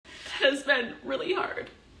been really hard.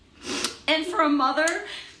 And for a mother,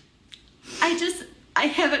 I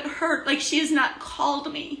haven't heard, like, she has not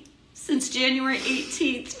called me since January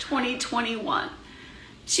 18th, 2021.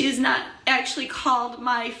 She has not actually called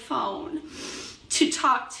my phone to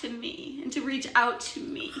talk to me and to reach out to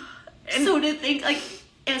me. And so to think, like,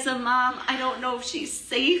 as a mom, I don't know if she's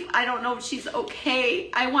safe. I don't know if she's okay.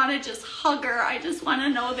 I want to just hug her. I just want to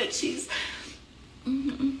know that she's...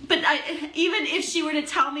 But even if she were to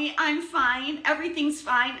tell me I'm fine, everything's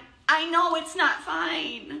fine, I know it's not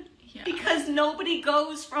fine. Yeah. Because nobody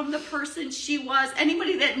goes from the person she was.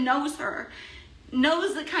 Anybody that knows her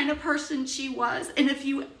knows the kind of person she was. And if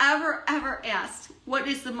you ever asked what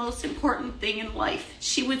is the most important thing in life,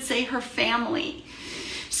 she would say her family.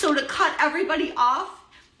 So to cut everybody off,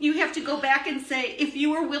 you have to go back and say, if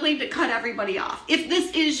you were willing to cut everybody off, if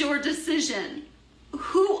this is your decision,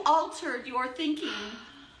 who altered your thinking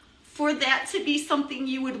for that to be something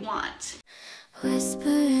you would want? Whisper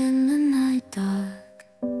in the night dark,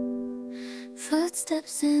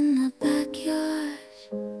 footsteps in the backyard,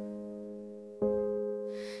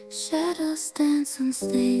 shadows dance on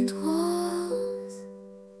stained walls,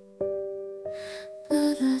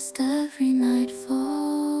 bloodlust every nightfall.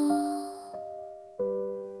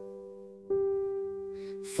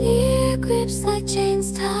 Fear grips like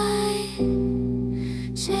chains tied,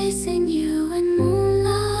 chasing you in moonlight.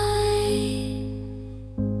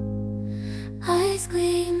 Eyes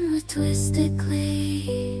gleam with twisted clay,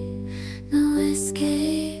 no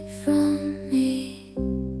escape from me.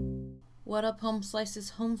 What up, home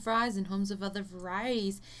slices, home fries, and homes of other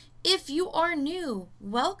varieties? If you are new,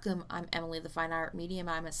 welcome. I'm Emily, the Fine Art Medium.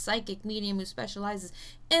 I'm a psychic medium who specializes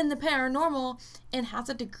in the paranormal and has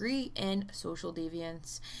a degree in social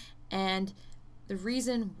deviance. And the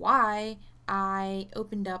reason why I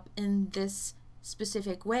opened up in this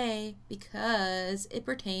specific way, because it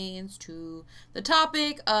pertains to the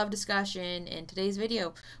topic of discussion in today's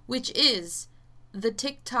video, which is the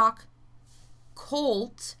TikTok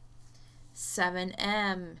cult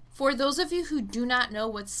 7M. For those of you who do not know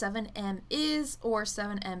what 7M is, or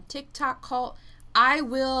 7M TikTok cult, I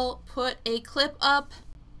will put a clip up,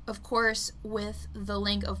 of course, with the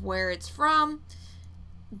link of where it's from,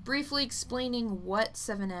 briefly explaining what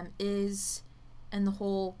 7M is and the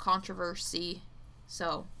whole controversy.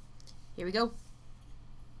 So, here we go.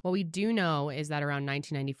 What we do know is that around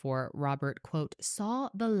 1994, Robert, quote, saw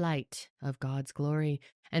the light of God's glory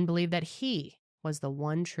and believed that he was the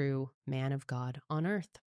one true man of God on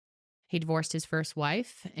earth. He divorced his first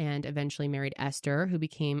wife and eventually married Esther, who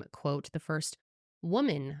became, quote, the first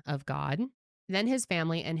woman of God. Then his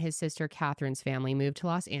family and his sister Catherine's family moved to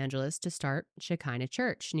Los Angeles to start Shekinah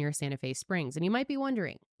Church near Santa Fe Springs. And you might be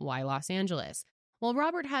wondering, why Los Angeles? Well,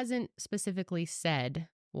 Robert hasn't specifically said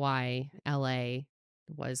why LA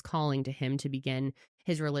was calling to him to begin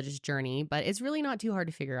his religious journey, but it's really not too hard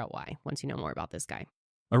to figure out why once you know more about this guy.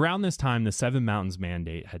 Around this time, the Seven Mountains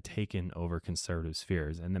Mandate had taken over conservative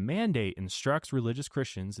spheres, and the mandate instructs religious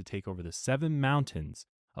Christians to take over the 7 mountains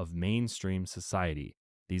of mainstream society.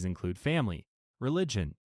 These include family,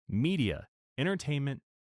 religion, media, entertainment,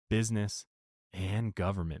 business, and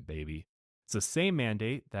government, baby. It's the same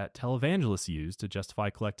mandate that televangelists use to justify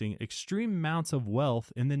collecting extreme amounts of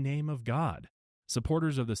wealth in the name of God.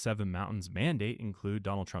 Supporters of the 7 Mountains Mandate include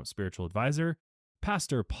Donald Trump's spiritual advisor,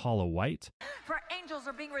 Pastor Paula White. For angels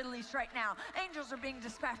are being released right now. Angels are being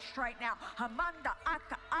dispatched right now.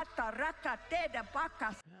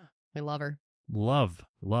 I love her.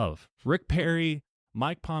 Love. Rick Perry,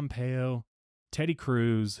 Mike Pompeo, Teddy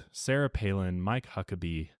Cruz, Sarah Palin, Mike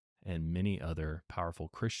Huckabee, and many other powerful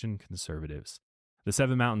Christian conservatives. The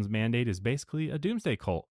 7 Mountains Mandate is basically a doomsday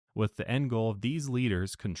cult, with the end goal of these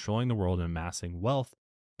leaders controlling the world and amassing wealth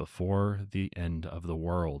before the end of the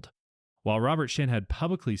world. While Robert Shinn had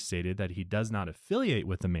publicly stated that he does not affiliate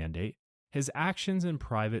with the mandate, his actions and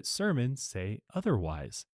private sermons say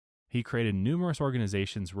otherwise. He created numerous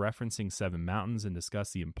organizations referencing 7 Mountains and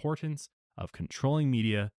discussed the importance of controlling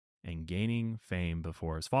media and gaining fame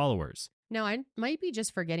before his followers. Now, I might be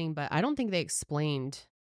just forgetting, but I don't think they explained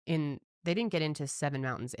they didn't get into 7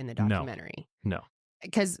 Mountains in the documentary. No.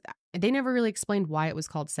 Because they never really explained why it was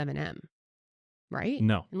called 7M, right?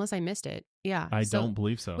 No. Unless I missed it. Yeah. I don't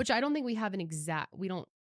believe so. Which I don't think we have an exact, we don't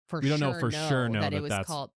know for sure that it was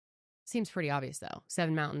called. Seems pretty obvious though.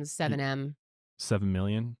 7 Mountains, 7M. 7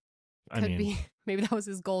 million? Could be. Maybe that was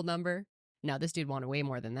his gold number. No, this dude wanted way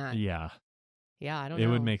more than that. Yeah. Yeah, I don't know. It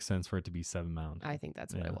would make sense for it to be 7 Mountains. I think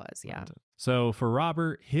that's what it was, yeah. So for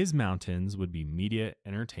Robert, his mountains would be media,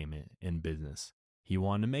 entertainment, and business. He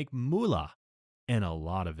wanted to make moolah, and a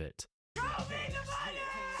lot of it.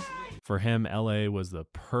 For him, LA was the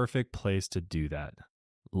perfect place to do that.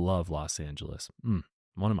 Love Los Angeles.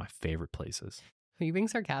 One of my favorite places. Are you being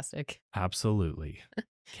sarcastic? Absolutely.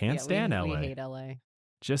 Can't stand LA. We hate LA.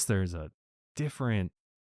 Just there's a different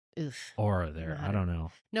aura there. I don't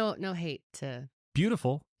know. No hate to.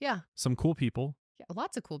 Beautiful. Yeah. Some cool people. Yeah,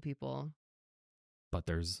 lots of cool people. But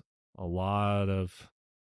there's a lot of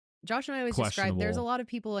Josh and I always describe there's a lot of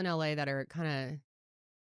people in LA that are kind of,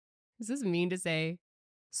 is this mean to say?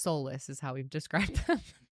 Soulless is how we've described them.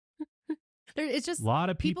 It's just a lot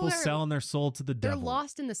of people selling their soul to the devil. They're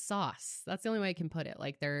lost in the sauce. That's the only way I can put it.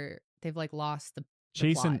 Like they've like lost the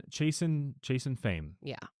chasing fame.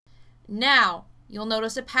 Yeah. Now, you'll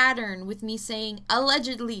notice a pattern with me saying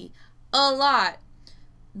allegedly a lot.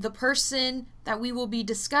 The person that we will be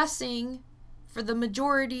discussing for the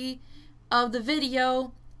majority of the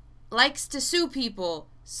video likes to sue people.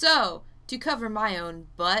 So, to cover my own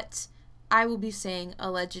butt, I will be saying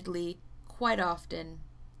allegedly quite often.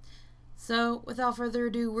 So, without further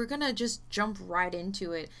ado, we're gonna just jump right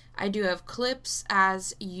into it. I do have clips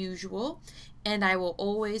as usual, and I will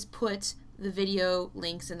always put the video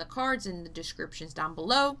links in the cards and the descriptions down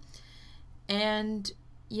below. And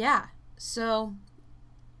yeah, so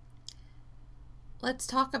let's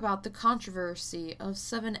talk about the controversy of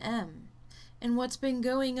 7M and what's been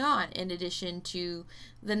going on in addition to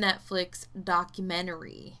the Netflix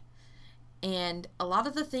documentary. And a lot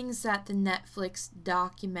of the things that the Netflix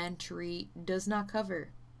documentary does not cover.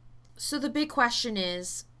 So the big question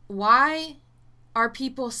is, why are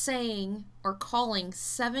people saying or calling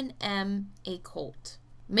 7M a cult?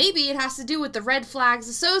 Maybe it has to do with the red flags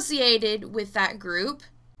associated with that group,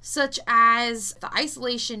 such as the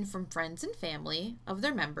isolation from friends and family of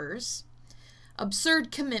their members,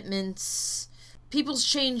 absurd commitments, people's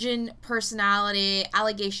change in personality,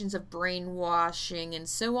 allegations of brainwashing, and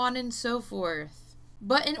so on and so forth.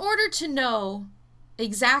 But in order to know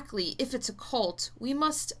exactly if it's a cult, we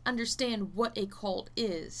must understand what a cult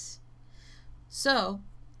is. So,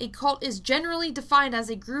 a cult is generally defined as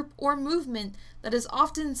a group or movement that is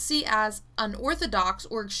often seen as unorthodox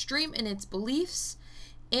or extreme in its beliefs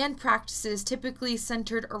and practices, typically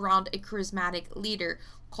centered around a charismatic leader.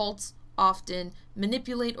 Cults often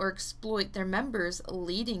manipulate or exploit their members,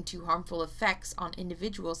 leading to harmful effects on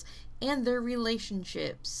individuals and their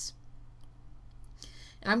relationships.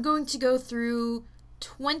 And I'm going to go through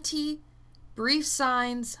 20 brief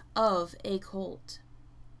signs of a cult.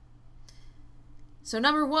 So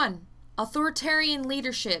number 1, authoritarian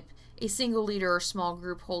leadership. A single leader or small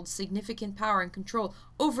group holds significant power and control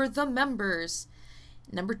over the members.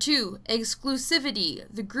 Number 2, exclusivity.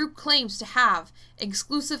 The group claims to have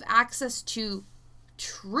exclusive access to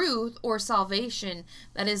truth or salvation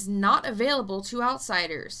that is not available to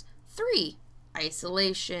outsiders. 3,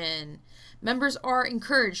 isolation. Members are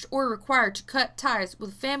encouraged or required to cut ties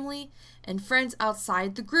with family and friends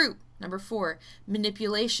outside the group. Number 4,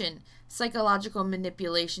 manipulation. Psychological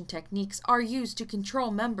manipulation techniques are used to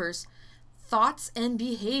control members' thoughts and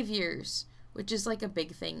behaviors, which is like a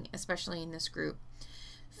big thing, especially in this group.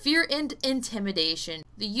 Fear and intimidation.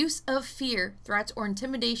 The use of fear, threats, or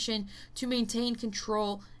intimidation to maintain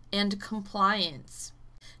control and compliance.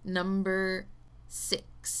 Number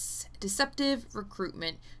 6, deceptive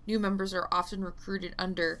recruitment. New members are often recruited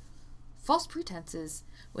under false pretenses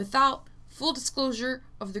without full disclosure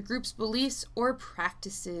of the group's beliefs or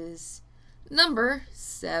practices. Number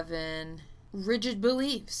 7, rigid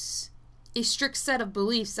beliefs. A strict set of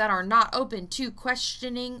beliefs that are not open to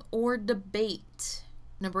questioning or debate.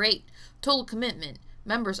 Number 8, total commitment.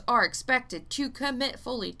 Members are expected to commit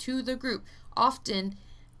fully to the group, often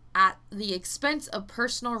at the expense of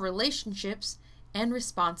personal relationships and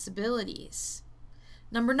responsibilities.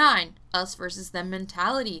 Number 9, us versus them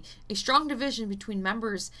mentality. A strong division between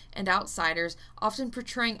members and outsiders, often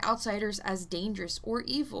portraying outsiders as dangerous or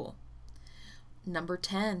evil. Number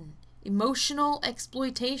 10, emotional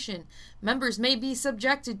exploitation. Members may be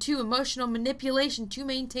subjected to emotional manipulation to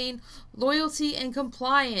maintain loyalty and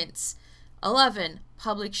compliance. 11,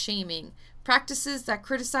 public shaming. Practices that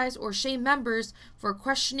criticize or shame members for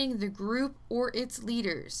questioning the group or its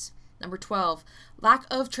leaders. Number 12, lack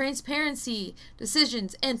of transparency.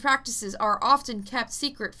 Decisions and practices are often kept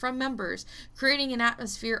secret from members, creating an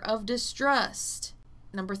atmosphere of distrust.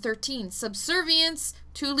 Number 13, subservience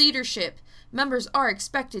to leadership. Members are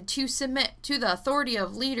expected to submit to the authority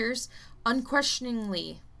of leaders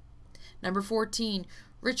unquestioningly. Number 14,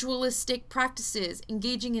 ritualistic practices.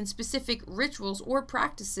 Engaging in specific rituals or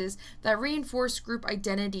practices that reinforce group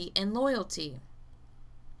identity and loyalty.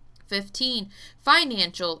 15,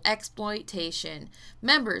 financial exploitation.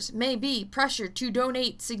 Members may be pressured to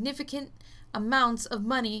donate significant amounts of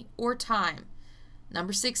money or time.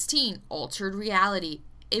 Number 16, altered reality.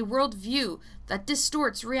 A worldview that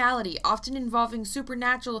distorts reality, often involving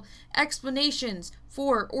supernatural explanations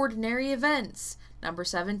for ordinary events. Number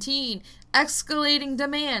 17, escalating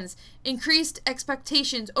demands, increased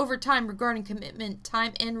expectations over time regarding commitment,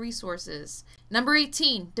 time, and resources. Number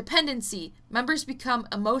 18, dependency. Members become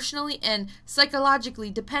emotionally and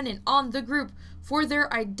psychologically dependent on the group for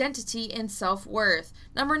their identity and self-worth.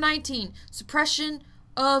 Number 19, suppression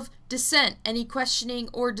of dissent. Any questioning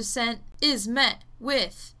or dissent is met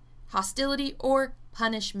with hostility or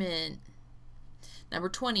punishment. Number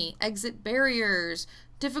 20, exit barriers.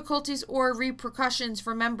 Difficulties or repercussions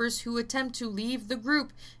for members who attempt to leave the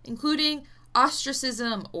group, including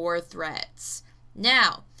ostracism or threats.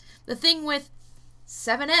 Now, the thing with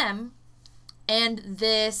 7M and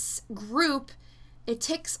this group, it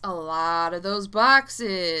ticks a lot of those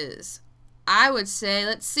boxes. I would say,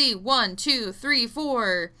 let's see, 1, 2, 3,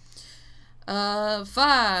 4,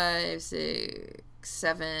 5, 6,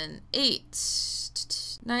 7, 8,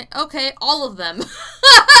 9. Okay, all of them.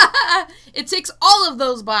 It ticks all of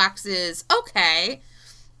those boxes. Okay.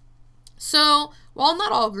 So, while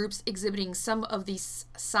not all groups exhibiting some of these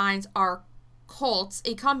signs are cults,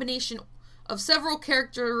 a combination of several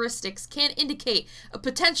characteristics can indicate a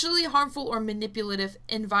potentially harmful or manipulative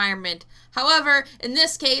environment. However, in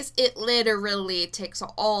this case, it literally ticks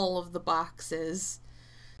all of the boxes.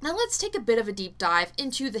 Now let's take a bit of a deep dive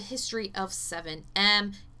into the history of 7M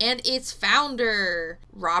and its founder,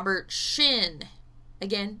 Robert Shinn.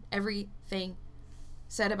 Again, everything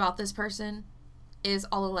said about this person is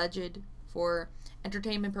all alleged for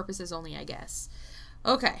entertainment purposes only, I guess.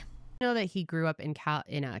 Okay. I know that he grew up in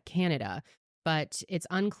Canada, but it's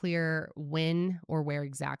unclear when or where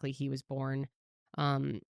exactly he was born.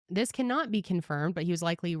 This cannot be confirmed, but he was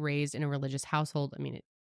likely raised in a religious household. I mean, it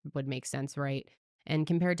would make sense, right? And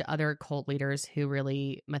compared to other cult leaders who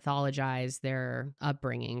really mythologize their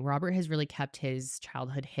upbringing, Robert has really kept his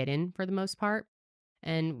childhood hidden for the most part.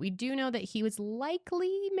 And we do know that he was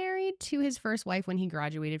likely married to his first wife when he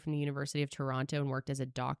graduated from the University of Toronto and worked as a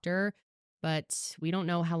doctor. But we don't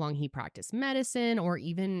know how long he practiced medicine or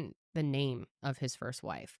even the name of his first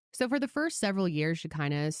wife. So for the first several years,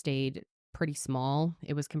 Shekinah stayed pretty small.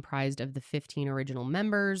 It was comprised of the 15 original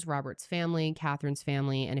members, Robert's family, Catherine's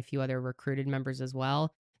family, and a few other recruited members as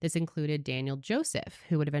well. This included Daniel Joseph,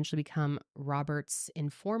 who would eventually become Robert's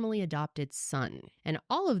informally adopted son. And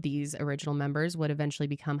all of these original members would eventually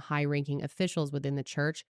become high-ranking officials within the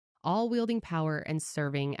church, all wielding power and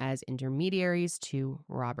serving as intermediaries to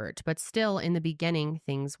Robert. But still, in the beginning,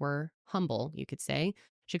 things were humble, you could say.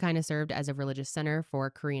 Shekinah served as a religious center for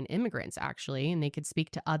Korean immigrants, actually, and they could speak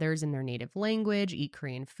to others in their native language, eat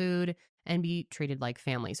Korean food, and be treated like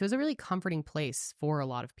family. So it was a really comforting place for a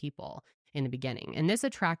lot of people in the beginning. And this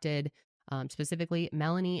attracted specifically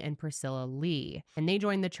Melanie and Priscilla Lee, and they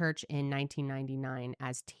joined the church in 1999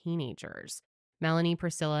 as teenagers. Melanie,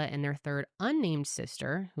 Priscilla, and their third unnamed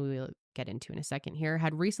sister, who we'll get into in a second here,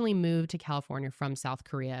 had recently moved to California from South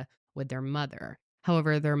Korea with their mother.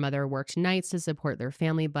 However, their mother worked nights to support their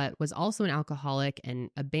family, but was also an alcoholic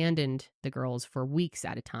and abandoned the girls for weeks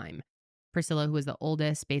at a time. Priscilla, who was the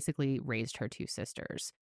oldest, basically raised her two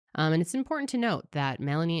sisters. And it's important to note that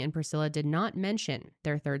Melanie and Priscilla did not mention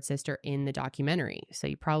their third sister in the documentary, so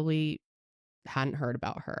you probably hadn't heard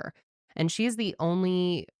about her. And she is the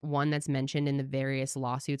only one that's mentioned in the various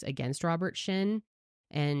lawsuits against Robert Shinn.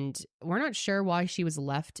 And we're not sure why she was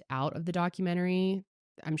left out of the documentary.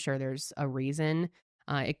 I'm sure there's a reason.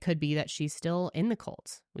 It could be that she's still in the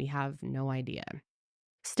cult. We have no idea.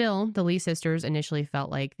 Still, the Lee sisters initially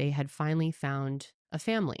felt like they had finally found a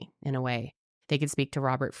family in a way. They could speak to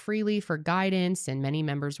Robert freely for guidance, and many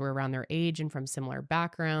members were around their age and from similar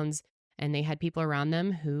backgrounds, and they had people around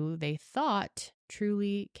them who they thought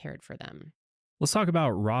truly cared for them. Let's talk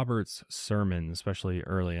about Robert's sermons, especially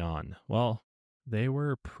early on. Well, they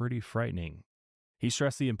were pretty frightening. He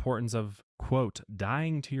stressed the importance of, quote,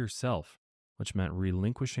 dying to yourself, which meant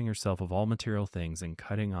relinquishing yourself of all material things and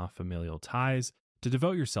cutting off familial ties to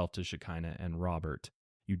devote yourself to Shekinah and Robert.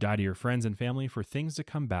 You die to your friends and family for things to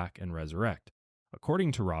come back and resurrect.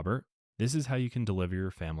 According to Robert, this is how you can deliver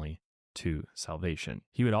your family to salvation.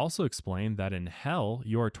 He would also explain that in hell,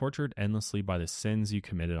 you are tortured endlessly by the sins you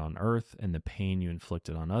committed on earth and the pain you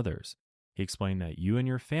inflicted on others. He explained that you and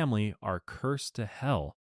your family are cursed to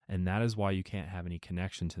hell, and that is why you can't have any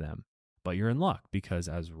connection to them. But you're in luck, because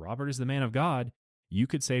as Robert is the man of God, you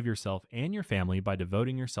could save yourself and your family by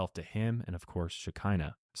devoting yourself to him and, of course,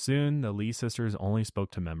 Shekinah. Soon, the Lee sisters only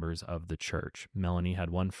spoke to members of the church. Melanie had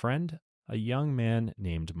one friend, a young man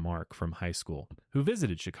named Mark from high school, who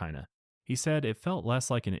visited Shekinah. He said it felt less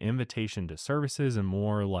like an invitation to services and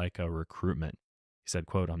more like a recruitment. He said,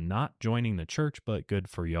 quote, "I'm not joining the church, but good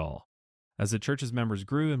for y'all." As the church's members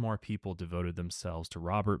grew and more people devoted themselves to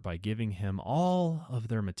Robert by giving him all of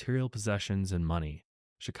their material possessions and money,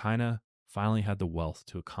 Shekinah finally had the wealth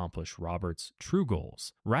to accomplish Robert's true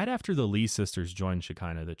goals. Right after the Lee sisters joined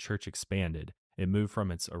Shekinah, the church expanded. It moved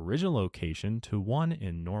from its original location to one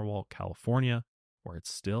in Norwalk, California, where it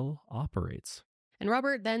still operates. And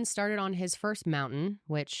Robert then started on his first mountain,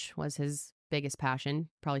 which was his biggest passion,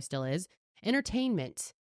 probably still is,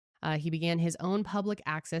 entertainment. He began his own public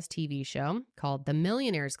access TV show called The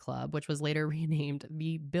Millionaires Club, which was later renamed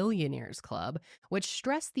The Billionaires Club, which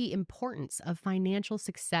stressed the importance of financial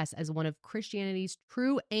success as one of Christianity's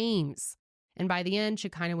true aims. And by the end,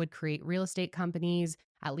 Shekinah would create real estate companies,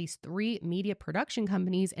 at least 3 media production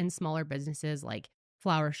companies, and smaller businesses like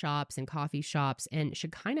flower shops and coffee shops. And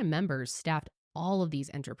Shekinah members staffed all of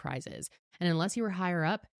these enterprises. And unless you were higher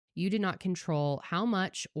up, you did not control how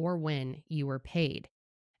much or when you were paid.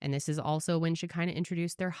 And this is also when Shekinah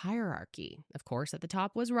introduced their hierarchy. Of course, at the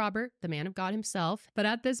top was Robert, the man of God himself. But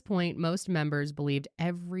at this point, most members believed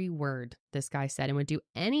every word this guy said and would do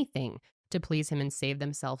anything to please him and save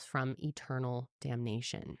themselves from eternal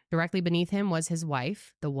damnation. Directly beneath him was his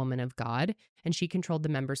wife, the woman of God, and she controlled the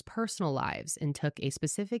members' personal lives and took a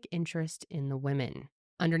specific interest in the women.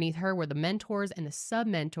 Underneath her were the mentors and the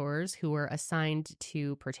sub-mentors who were assigned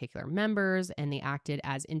to particular members, and they acted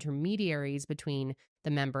as intermediaries between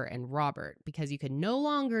the member and Robert, because you could no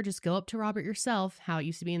longer just go up to Robert yourself, how it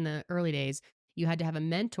used to be in the early days. You had to have a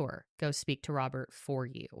mentor go speak to Robert for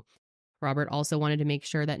you. Robert also wanted to make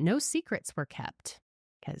sure that no secrets were kept,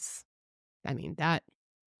 because, I mean,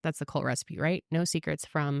 that's the cult recipe, right? No secrets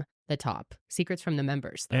from the top, secrets from the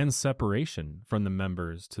members, though. And separation from the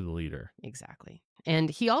members to the leader. Exactly.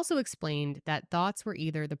 And he also explained that thoughts were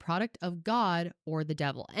either the product of God or the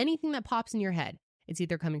devil. Anything that pops in your head, it's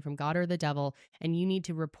either coming from God or the devil, and you need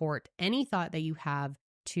to report any thought that you have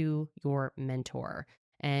to your mentor.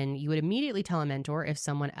 And you would immediately tell a mentor if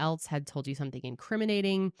someone else had told you something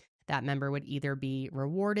incriminating. That member would either be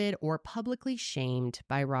rewarded or publicly shamed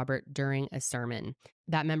by Robert during a sermon.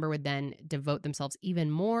 That member would then devote themselves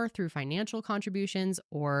even more through financial contributions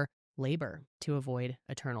or labor to avoid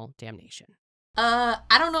eternal damnation.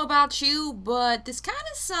 I don't know about you, but this kind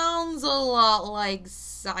of sounds a lot like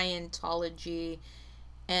Scientology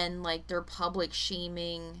and like their public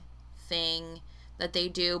shaming thing that they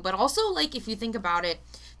do. But also, like, if you think about it,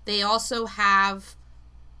 they also have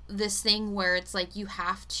this thing where it's like you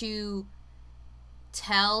have to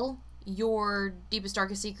tell your deepest,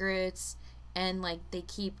 darkest secrets, and like they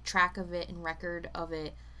keep track of it and record of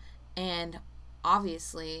it. And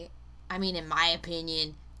obviously, I mean, in my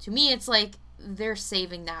opinion, to me, it's like they're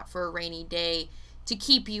saving that for a rainy day to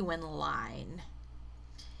keep you in line.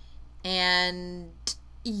 And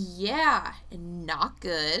yeah, not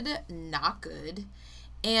good.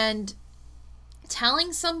 And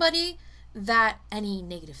telling somebody that any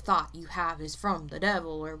negative thought you have is from the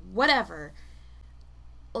devil or whatever,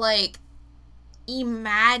 like,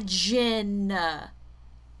 imagine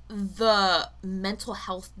the mental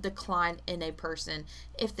health decline in a person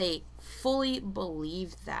if they fully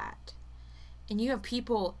believe that. And you have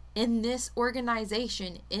people in this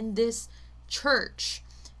organization, in this church,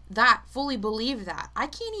 that fully believe that. I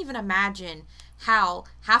can't even imagine how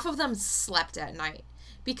half of them slept at night,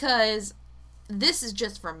 because this is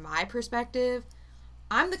just from my perspective.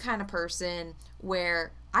 I'm the kind of person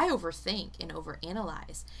where I overthink and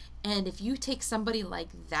overanalyze. And if you take somebody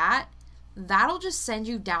like that, that'll just send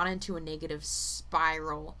you down into a negative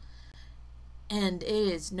spiral. And it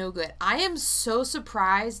is no good. I am so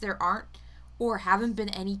surprised there aren't or haven't been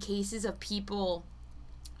any cases of people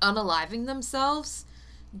unaliving themselves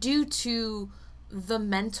due to the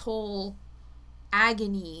mental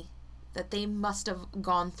agony that they must have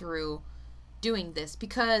gone through doing this.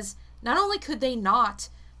 Because not only could they not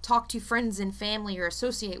talk to friends and family or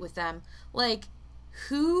associate with them, like,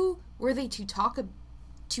 who were they to talk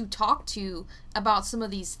to about some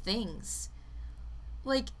of these things?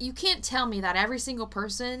 Like, you can't tell me that every single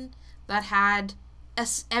person that had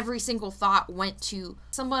every single thought went to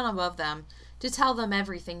someone above them to tell them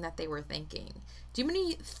everything that they were thinking. Do you know how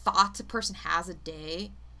many thoughts a person has a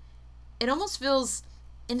day? It almost feels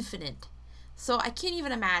infinite. So I can't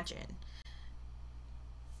even imagine.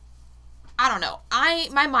 I don't know.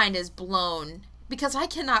 My mind is blown because I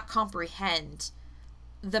cannot comprehend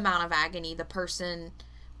the amount of agony the person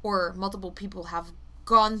or multiple people have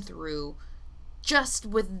gone through just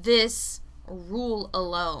with this rule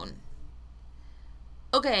alone.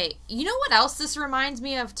 Okay, you know what else this reminds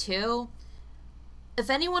me of too? if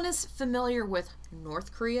anyone is familiar with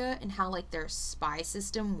North Korea and how like their spy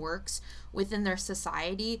system works within their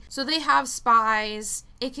society, so they have spies.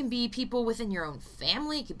 It can be people within your own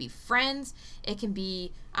family, it could be friends, it can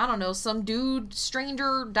be, I don't know, some dude,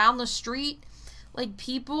 stranger down the street. Like,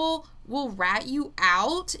 people will rat you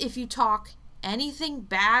out if you talk anything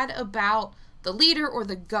bad about the leader or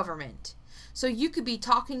the government. So you could be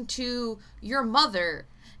talking to your mother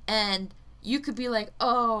and you could be like,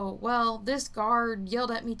 oh, well, this guard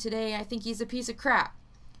yelled at me today. I think he's a piece of crap.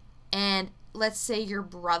 And let's say your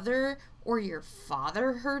brother or your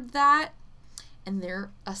father heard that and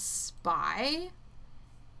they're a spy.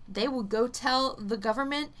 They would go tell the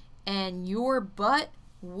government and your butt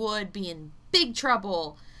would be in big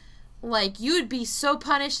trouble. Like, you would be so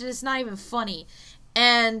punished that it's not even funny.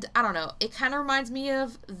 And I don't know, it kind of reminds me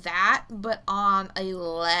of that, but on a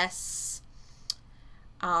less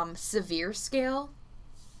severe scale.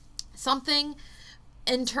 Something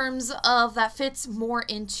in terms of that fits more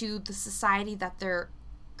into the society that they're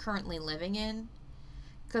currently living in.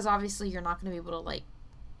 Because obviously you're not going to be able to, like,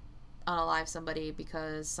 unalive somebody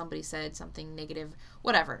because somebody said something negative,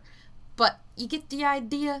 whatever. But you get the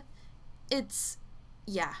idea. It's,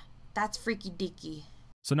 yeah, that's freaky deaky.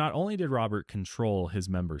 So not only did Robert control his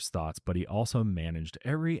members' thoughts, but he also managed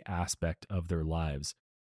every aspect of their lives.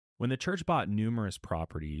 When the church bought numerous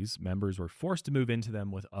properties, members were forced to move into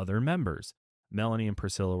them with other members. Melanie and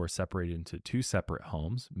Priscilla were separated into 2 separate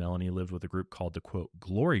homes. Melanie lived with a group called the, quote,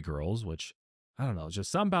 Glory Girls, which, I don't know,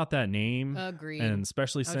 just something about that name. Agreed. And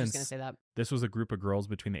especially I was since just gonna say that. this was a group of girls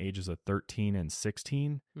between the ages of 13 and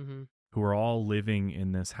 16 Mm-hmm. who were all living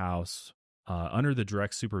in this house under the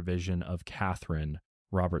direct supervision of Catherine,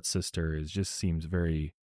 Robert's sister. It just seems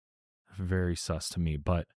very, very sus to me.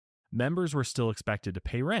 But members were still expected to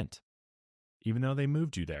pay rent, even though they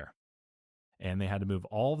moved you there. And they had to move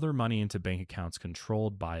all of their money into bank accounts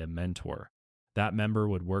controlled by a mentor. That member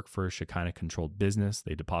would work for a Shekinah-controlled business.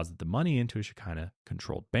 They deposit the money into a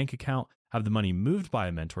Shekinah-controlled bank account, have the money moved by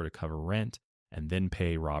a mentor to cover rent, and then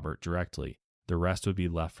pay Robert directly. The rest would be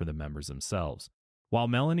left for the members themselves. While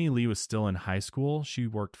Melanie Lee was still in high school, she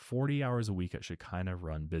worked 40 hours a week at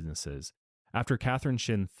Shekinah-run businesses. After Catherine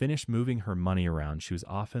Shinn finished moving her money around, she was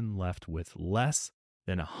often left with less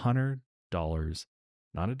than $100,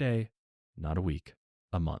 not a day, not a week,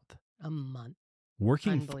 a month. A month.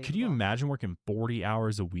 Could you imagine working 40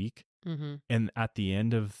 hours a week? Mm-hmm. And at the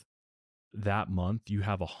end of that month, you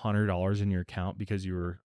have $100 in your account because you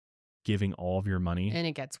were giving all of your money And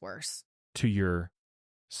it gets worse. to your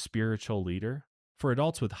spiritual leader? For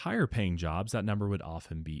adults with higher paying jobs, that number would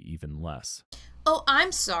often be even less. Oh,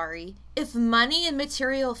 I'm sorry. If money and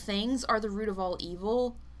material things are the root of all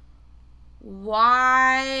evil,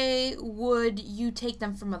 why would you take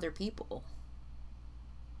them from other people?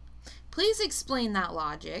 Please explain that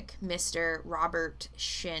logic, Mr. Robert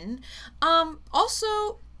Shinn.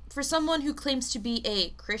 Also, for someone who claims to be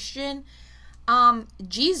a Christian,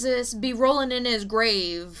 Jesus be rolling in his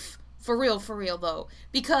grave. For real though.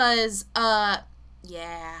 Because,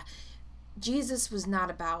 yeah, Jesus was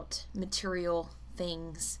not about material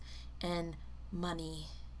things and money.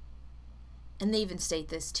 And they even state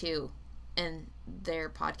this too in their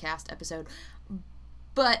podcast episode.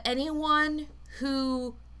 But anyone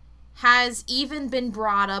who has even been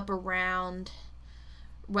brought up around,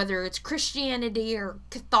 whether it's Christianity or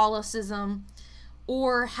Catholicism,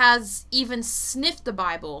 or has even sniffed the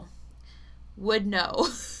Bible, would know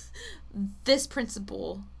this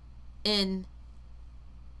principle in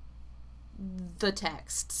the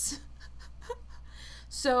texts.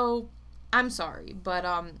 So, I'm sorry, but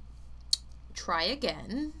try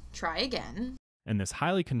again. And this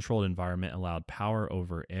highly controlled environment allowed power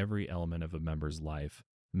over every element of a member's life.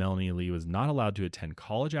 Melanie Lee was not allowed to attend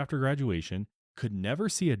college after graduation, could never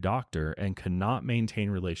see a doctor, and could not maintain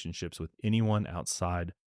relationships with anyone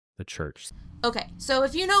outside the church. Okay, so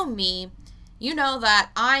if you know me, you know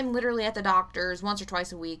that I'm literally at the doctor's once or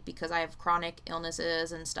twice a week because I have chronic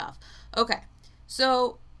illnesses and stuff. Okay,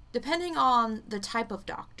 so depending on the type of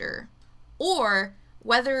doctor, or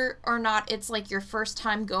whether or not it's like your first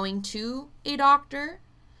time going to a doctor,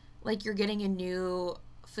 like you're getting a new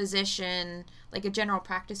physician, like a general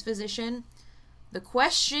practice physician, the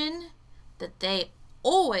question that they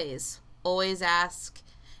always ask,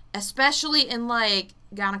 especially in like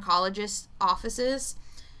gynecologist offices,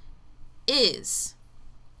 is,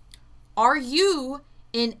 are you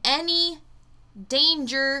in any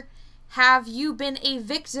danger? Have you been a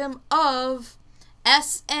victim of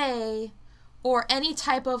SA or any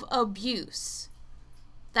type of abuse?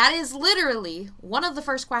 That is literally one of the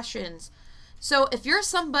first questions. So if you're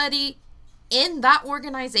somebody in that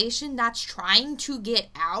organization that's trying to get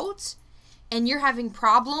out and you're having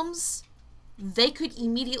problems, they could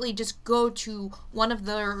immediately just go to one of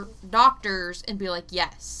their doctors and be like,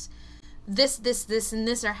 yes, this, and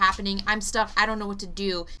this are happening. I'm stuck. I don't know what to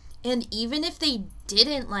do. And even if they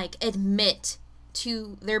didn't, like, admit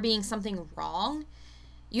to there being something wrong,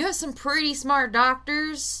 you have some pretty smart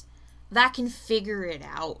doctors that can figure it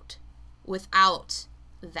out without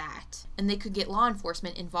that. And they could get law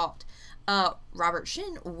enforcement involved. Robert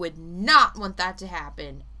Shinn would not want that to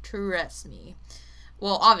happen. Trust me.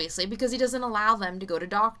 Well, obviously, because he doesn't allow them to go to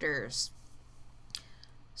doctors.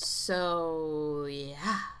 So,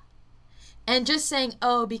 yeah. And just saying,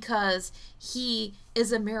 oh, because he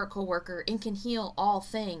is a miracle worker and can heal all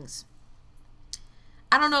things.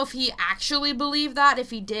 I don't know if he actually believed that. If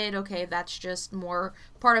he did, okay, that's just more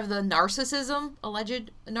part of the narcissism,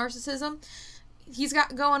 alleged narcissism he's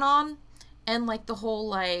got going on. And, like, the whole,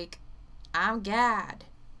 like, I'm God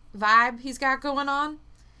vibe he's got going on.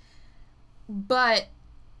 But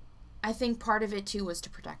I think part of it, too, was to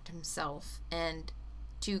protect himself and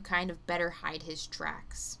to kind of better hide his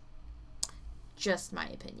tracks. Just my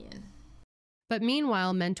opinion. But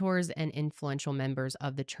meanwhile, mentors and influential members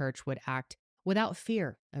of the church would act without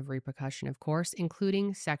fear of repercussion, of course,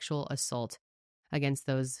 including sexual assault against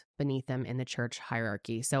those beneath them in the church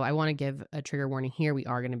hierarchy. So I want to give a trigger warning here. We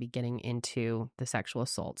are going to be getting into the sexual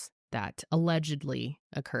assaults that allegedly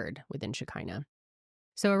occurred within Shekinah.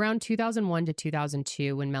 So around 2001 to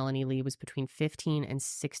 2002, when Melanie Lee was between 15 and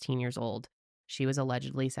 16 years old, she was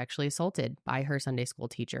allegedly sexually assaulted by her Sunday school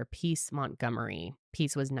teacher, Peace Montgomery.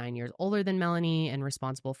 Peace was 9 years older than Melanie and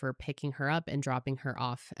responsible for picking her up and dropping her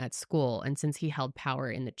off at school. And since he held power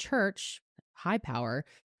in the church, high power,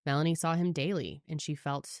 Melanie saw him daily, and she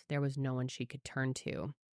felt there was no one she could turn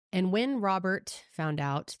to. And when Robert found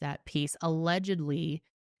out that Peace allegedly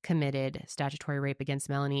committed statutory rape against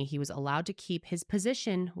Melanie, he was allowed to keep his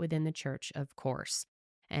position within the church, of course.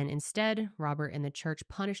 And instead, Robert and the church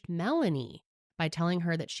punished Melanie by telling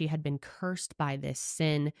her that she had been cursed by this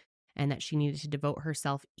sin and that she needed to devote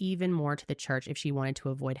herself even more to the church if she wanted to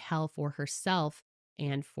avoid hell for herself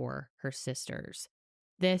and for her sisters.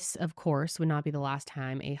 This, of course, would not be the last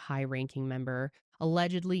time a high-ranking member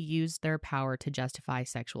allegedly used their power to justify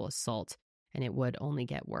sexual assault, and it would only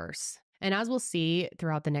get worse. And as we'll see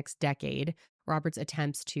throughout the next decade, Robert's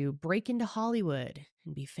attempts to break into Hollywood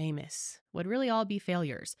and be famous would really all be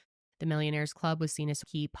failures. The Millionaires Club was seen as a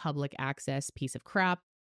key public access piece of crap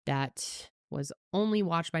that was only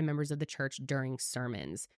watched by members of the church during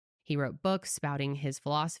sermons. He wrote books spouting his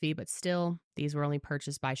philosophy, but still, these were only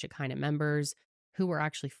purchased by Shekinah members who were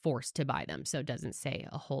actually forced to buy them, so it doesn't say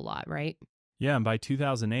a whole lot, right? Yeah, and by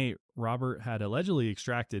 2008, Robert had allegedly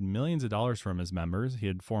extracted millions of dollars from his members. He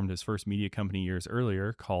had formed his first media company years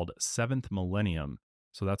earlier called Seventh Millennium.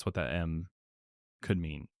 So that's what that M could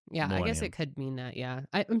mean. Yeah, Millennium. I guess it could mean that, yeah.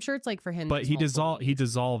 I'm sure it's like for him. But he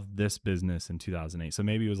dissolved this business in 2008. So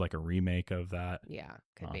maybe it was like a remake of that. Yeah,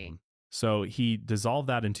 could be. So he dissolved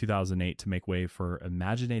that in 2008 to make way for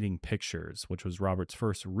Imaginating Pictures, which was Robert's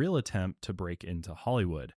first real attempt to break into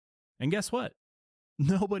Hollywood. And guess what?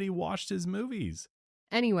 Nobody watched his movies.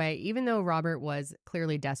 Anyway, even though Robert was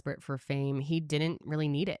clearly desperate for fame, he didn't really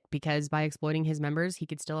need it because by exploiting his members, he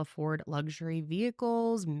could still afford luxury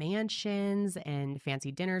vehicles, mansions, and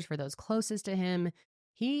fancy dinners for those closest to him.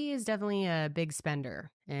 He is definitely a big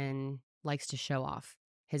spender and likes to show off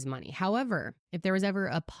his money. However, if there was ever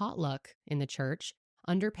a potluck in the church,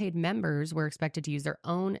 underpaid members were expected to use their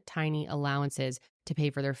own tiny allowances to pay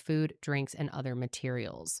for their food, drinks, and other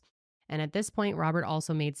materials. And at this point, Robert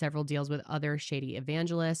also made several deals with other shady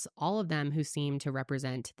evangelists, all of them who seemed to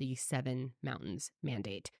represent the Seven Mountains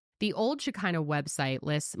Mandate. The old Shekinah website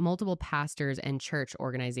lists multiple pastors and church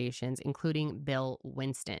organizations, including Bill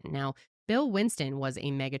Winston. Now, Bill Winston was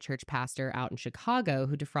a megachurch pastor out in Chicago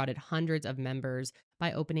who defrauded hundreds of members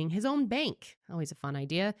by opening his own bank. Always a fun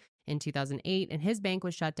idea. In 2008, and his bank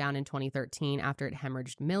was shut down in 2013 after it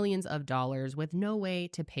hemorrhaged millions of dollars with no way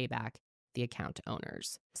to pay back the account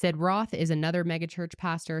owners. Sid Roth is another megachurch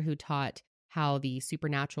pastor who taught how the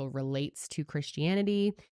supernatural relates to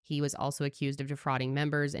Christianity. He was also accused of defrauding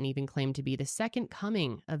members and even claimed to be the second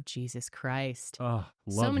coming of Jesus Christ. Oh,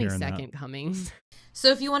 so many second comings.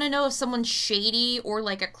 So if you want to know if someone's shady or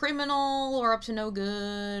like a criminal or up to no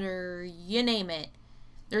good or you name it,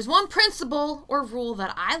 there's one principle or rule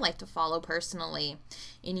that I like to follow personally.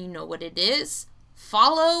 And you know what it is?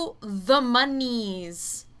 Follow the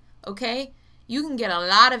monies. Okay? You can get a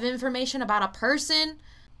lot of information about a person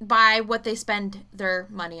by what they spend their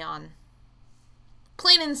money on.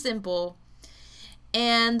 Plain and simple.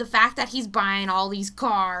 And the fact that he's buying all these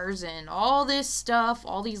cars and all this stuff,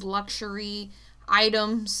 all these luxury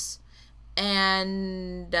items.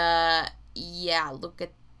 And, yeah, look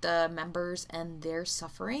at the members and their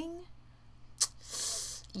suffering.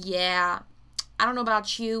 Yeah, I don't know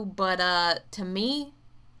about you, but, to me,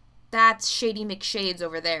 that's Shady McShades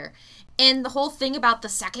over there. And the whole thing about the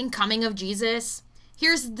second coming of Jesus,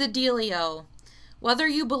 here's the dealio. Whether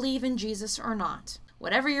you believe in Jesus or not,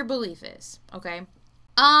 whatever your belief is, okay?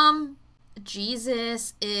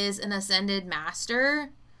 Jesus is an ascended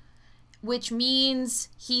master, which means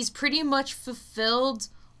he's pretty much fulfilled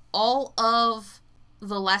all of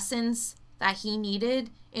the lessons that he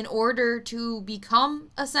needed in order to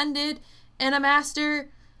become ascended and a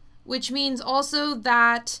master, which means also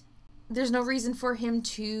that there's no reason for him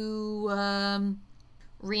to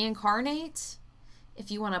reincarnate,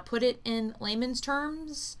 if you want to put it in layman's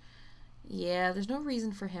terms. Yeah, there's no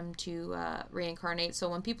reason for him to reincarnate. So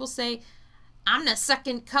when people say, I'm the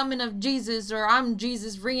second coming of Jesus, or I'm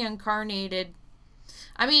Jesus reincarnated,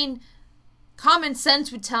 I mean, common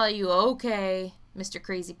sense would tell you, okay, Mr.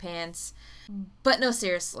 Crazy Pants. But no,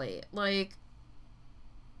 seriously, like,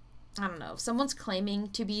 I don't know, if someone's claiming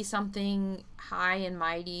to be something high and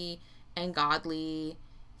mighty and godly,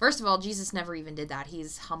 first of all, Jesus never even did that.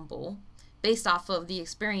 He's humble, based off of the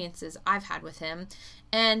experiences I've had with him.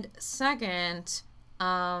 And second,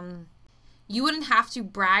 you wouldn't have to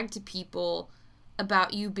brag to people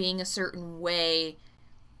about you being a certain way,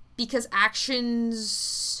 because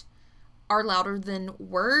actions are louder than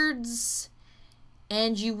words,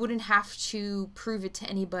 and you wouldn't have to prove it to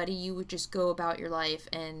anybody. You would just go about your life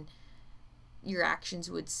and your actions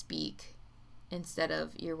would speak instead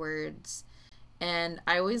of your words. And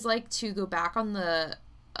I always like to go back on the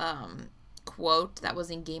quote that was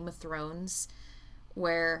in Game of Thrones,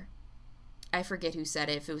 where I forget who said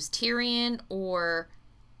it, if it was Tyrion or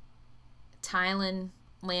Tywin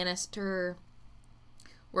Lannister,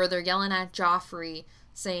 where they're yelling at Joffrey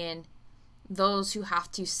saying, those who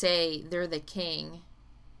have to say they're the king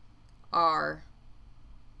are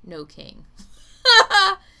no king.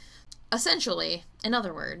 Essentially, in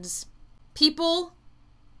other words, people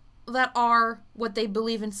that are what they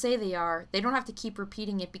believe and say they are, they don't have to keep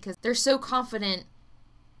repeating it because they're so confident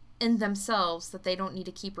in themselves that they don't need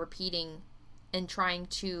to keep repeating and trying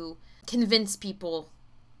to convince people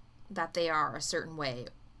that they are a certain way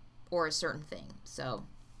or a certain thing. So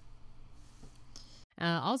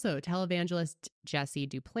also, televangelist Jesse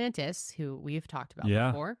Duplantis, who we've talked about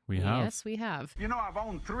before. We have. Yes, we have. You know, I've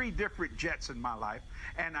owned 3 different jets in my life,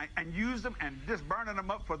 and used them and just burning them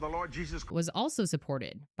up for the Lord Jesus. Was also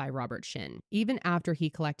supported by Robert Shinn, even after he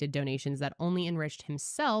collected donations that only enriched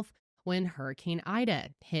himself when Hurricane Ida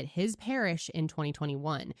hit his parish in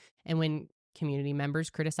 2021. And when community members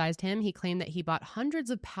criticized him, he claimed that he bought hundreds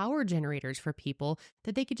of power generators for people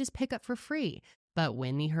that they could just pick up for free. But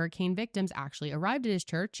when the hurricane victims actually arrived at his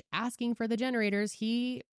church asking for the generators,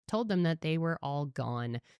 he told them that they were all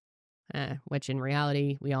gone. Which in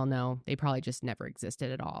reality, we all know they probably just never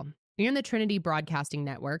existed at all. And the Trinity Broadcasting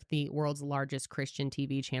Network, the world's largest Christian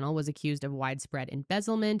TV channel, was accused of widespread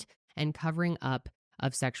embezzlement and covering up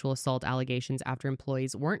of sexual assault allegations after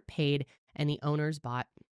employees weren't paid and the owners bought,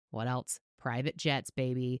 what else? Private jets,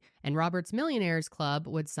 baby. And Robert's Millionaires Club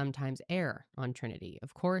would sometimes air on Trinity,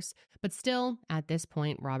 of course. But still, at this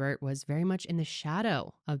point, Robert was very much in the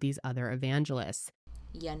shadow of these other evangelists.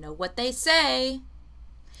 You know what they say.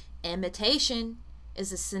 Imitation is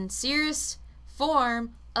the sincerest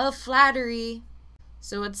form of flattery.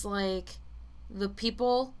 So it's like the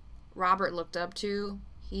people Robert looked up to,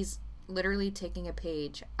 he's literally taking a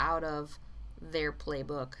page out of their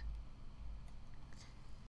playbook.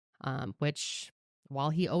 Which,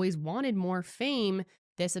 while he always wanted more fame,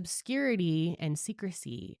 this obscurity and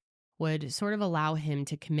secrecy would sort of allow him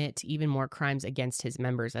to commit even more crimes against his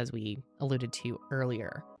members, as we alluded to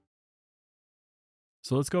earlier.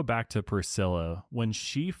 So let's go back to Priscilla. When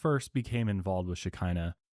she first became involved with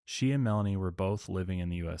Shekinah, she and Melanie were both living in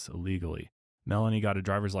the U.S. illegally. Melanie got a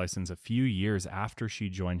driver's license a few years after she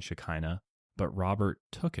joined Shekinah, but Robert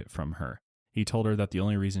took it from her. He told her that the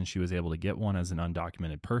only reason she was able to get one as an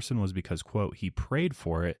undocumented person was because, quote, he prayed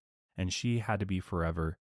for it and she had to be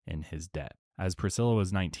forever in his debt. As Priscilla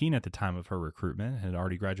was 19 at the time of her recruitment and had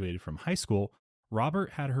already graduated from high school,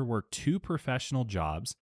 Robert had her work 2 professional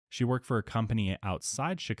jobs. She worked for a company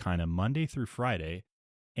outside Shekinah Monday through Friday,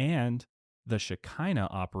 and the Shekinah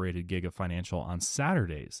operated gig of financial on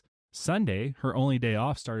Saturdays. Sunday, her only day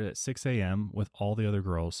off, started at 6 a.m. with all the other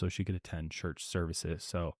girls so she could attend church services.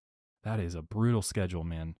 So that is a brutal schedule,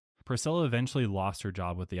 man. Priscilla eventually lost her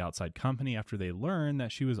job with the outside company after they learned that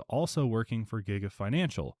she was also working for Giga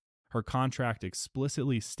Financial. Her contract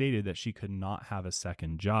explicitly stated that she could not have a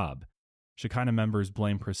second job. Shekinah members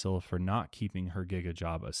blamed Priscilla for not keeping her Giga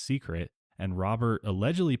job a secret, and Robert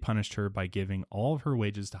allegedly punished her by giving all of her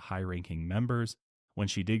wages to high-ranking members. When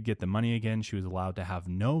she did get the money again, she was allowed to have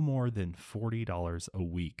no more than $40 a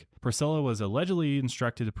week. Priscilla was allegedly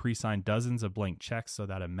instructed to pre-sign dozens of blank checks so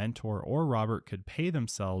that a mentor or Robert could pay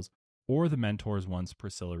themselves or the mentors once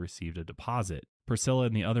Priscilla received a deposit. Priscilla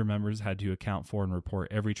and the other members had to account for and report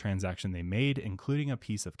every transaction they made, including a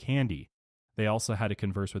piece of candy. They also had to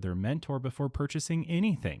converse with their mentor before purchasing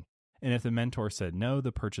anything, and if the mentor said no,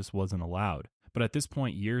 the purchase wasn't allowed. But at this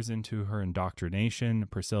point, years into her indoctrination,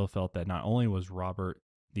 Priscilla felt that not only was Robert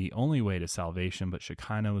the only way to salvation, but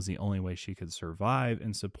Shekinah was the only way she could survive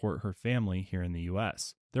and support her family here in the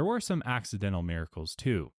U.S. There were some accidental miracles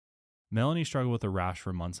too. Melanie struggled with a rash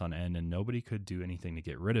for months on end, and nobody could do anything to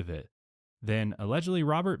get rid of it. Then, allegedly,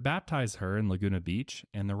 Robert baptized her in Laguna Beach,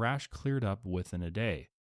 and the rash cleared up within a day.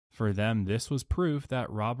 For them, this was proof that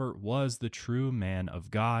Robert was the true man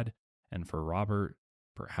of God, and for Robert,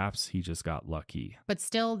 perhaps he just got lucky. But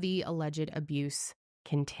still, the alleged abuse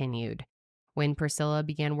continued. When Priscilla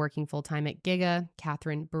began working full-time at Giga,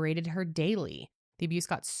 Catherine berated her daily. The abuse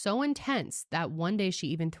got so intense that one day she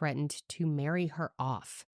even threatened to marry her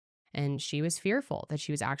off. And she was fearful that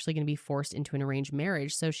she was actually going to be forced into an arranged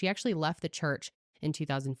marriage, so she actually left the church in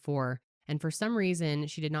 2004. And for some reason,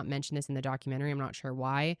 she did not mention this in the documentary. I'm not sure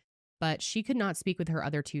why, but she could not speak with her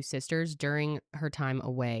other two sisters during her time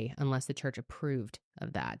away unless the church approved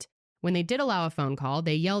of that. When they did allow a phone call,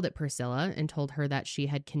 they yelled at Priscilla and told her that she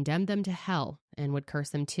had condemned them to hell and would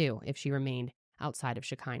curse them too if she remained outside of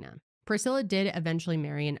Shekinah. Priscilla did eventually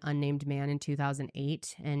marry an unnamed man in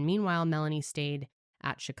 2008, and meanwhile, Melanie stayed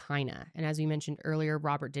at Shekinah. And as we mentioned earlier,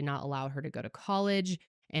 Robert did not allow her to go to college,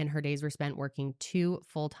 and her days were spent working 2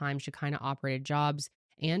 full-time Shekinah-operated jobs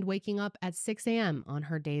and waking up at 6 a.m. on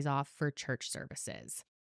her days off for church services.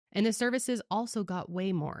 And the services also got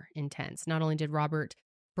way more intense. Not only did Robert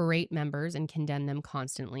berate members and condemn them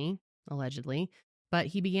constantly, allegedly, but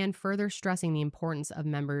he began further stressing the importance of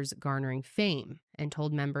members garnering fame and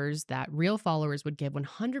told members that real followers would give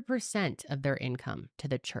 100% of their income to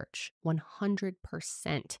the church.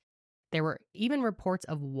 100%. There were even reports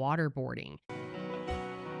of waterboarding.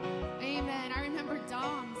 Amen. I remember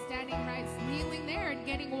Dom standing right, kneeling there and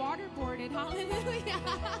getting waterboarded. Hallelujah.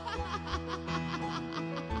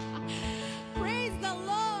 Praise the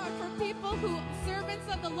Lord for people who,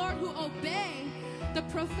 servants of the Lord who obey the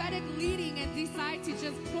prophetic leading and decide to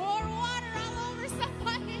just pour water all over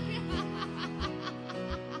somebody.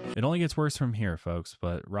 It only gets worse from here, folks,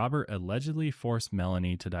 but Robert allegedly forced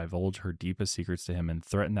Melanie to divulge her deepest secrets to him and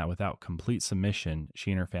threatened that without complete submission,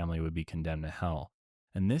 she and her family would be condemned to hell.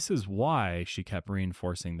 And this is why she kept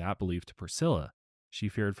reinforcing that belief to Priscilla. She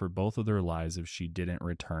feared for both of their lives if she didn't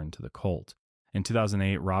return to the cult. In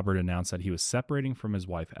 2008, Robert announced that he was separating from his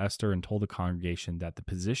wife Esther and told the congregation that the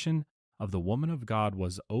position of the woman of God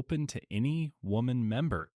was open to any woman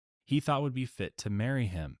member he thought would be fit to marry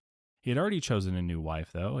him. He had already chosen a new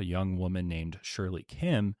wife, though, a young woman named Shirley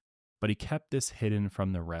Kim, but he kept this hidden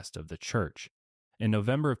from the rest of the church. In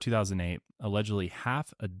November of 2008, allegedly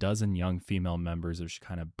half a dozen young female members of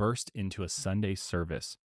Shekinah burst into a Sunday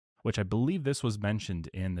service, which I believe this was mentioned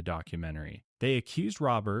in the documentary. They accused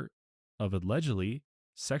Robert of allegedly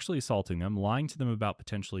sexually assaulting them, lying to them about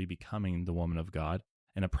potentially becoming the woman of God,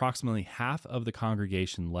 and approximately half of the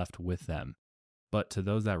congregation left with them. But to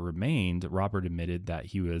those that remained, Robert admitted that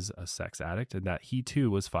he was a sex addict and that he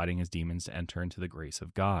too was fighting his demons to enter into the grace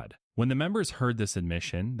of God. When the members heard this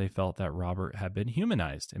admission, they felt that Robert had been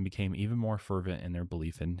humanized and became even more fervent in their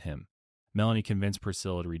belief in him. Melanie convinced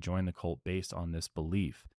Priscilla to rejoin the cult based on this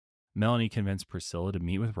belief. Melanie convinced Priscilla to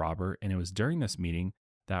meet with Robert, and it was during this meeting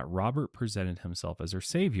that Robert presented himself as her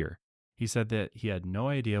savior. He said that he had no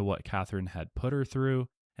idea what Catherine had put her through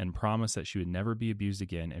and promised that she would never be abused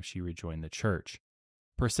again if she rejoined the church.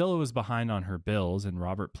 Priscilla was behind on her bills, and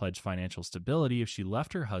Robert pledged financial stability if she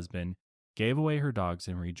left her husband, gave away her dogs,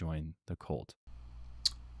 and rejoined the cult.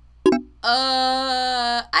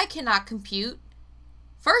 I cannot compute.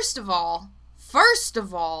 First of all,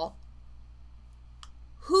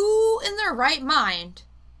 who in their right mind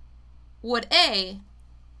would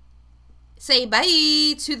say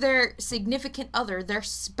bye to their significant other, their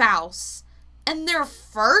spouse, and their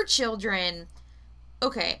fur children?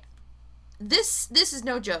 Okay, this is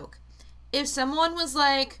no joke. If someone was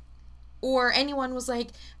like, or anyone was like,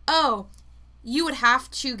 oh, you would have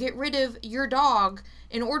to get rid of your dog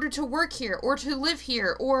in order to work here, or to live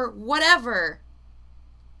here, or whatever,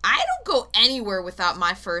 I don't go anywhere without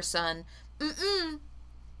my first son.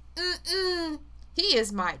 He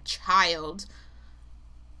is my child.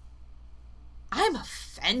 I'm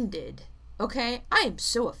offended. Okay? I am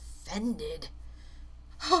so offended.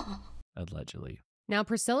 Allegedly. Now,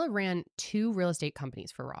 Priscilla ran 2 real estate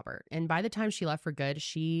companies for Robert, and by the time she left for good,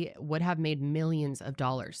 she would have made millions of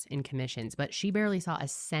dollars in commissions, but she barely saw a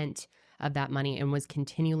cent of that money and was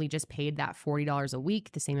continually just paid that $40 a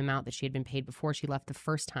week, the same amount that she had been paid before she left the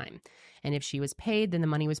first time. And if she was paid, then the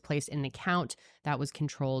money was placed in an account that was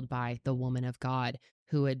controlled by the woman of God,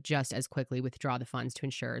 who would just as quickly withdraw the funds to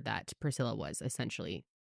ensure that Priscilla was essentially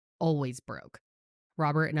always broke.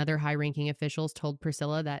 Robert and other high-ranking officials told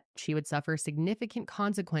Priscilla that she would suffer significant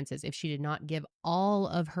consequences if she did not give all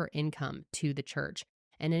of her income to the church.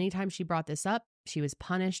 And anytime she brought this up, she was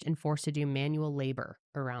punished and forced to do manual labor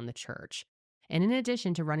around the church. And in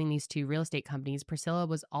addition to running these 2 real estate companies, Priscilla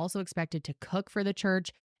was also expected to cook for the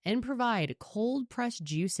church and provide cold-pressed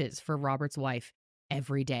juices for Robert's wife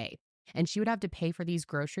every day. And she would have to pay for these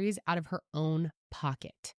groceries out of her own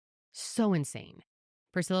pocket. So insane.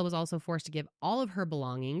 Priscilla was also forced to give all of her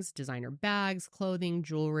belongings, designer bags, clothing,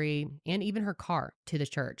 jewelry, and even her car to the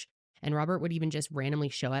church. And Robert would even just randomly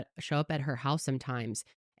show up at her house sometimes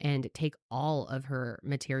and take all of her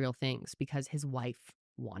material things because his wife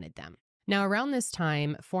wanted them. Now, around this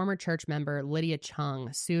time, former church member Lydia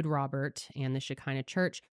Chung sued Robert and the Shekinah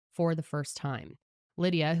Church for the first time.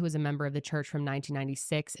 Lydia, who was a member of the church from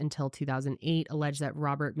 1996 until 2008, alleged that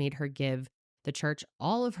Robert made her give the church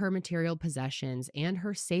all of her material possessions and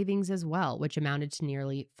her savings as well, which amounted to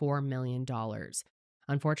nearly $4 million.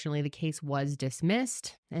 Unfortunately, the case was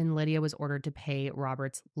dismissed, and Lydia was ordered to pay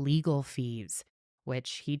Robert's legal fees,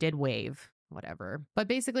 which he did waive, whatever. But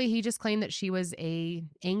basically, he just claimed that she was an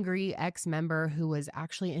angry ex-member who was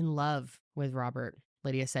actually in love with Robert.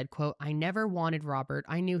 Lydia said, quote, "I never wanted Robert.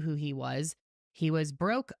 I knew who he was. He was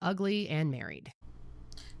broke, ugly, and married."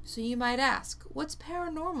 So you might ask, what's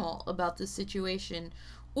paranormal about this situation?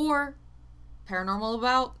 Or paranormal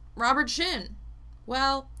about Robert Shinn?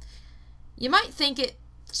 Well, you might think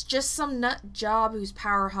it's just some nut job who's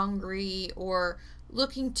power hungry or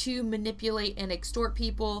looking to manipulate and extort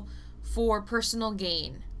people for personal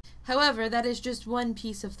gain. However, that is just one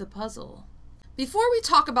piece of the puzzle. Before we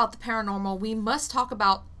talk about the paranormal, we must talk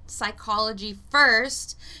about psychology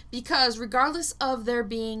first, because regardless of there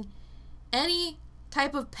being any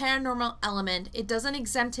type of paranormal element, it doesn't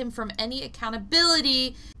exempt him from any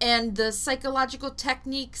accountability and the psychological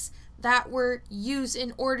techniques that were used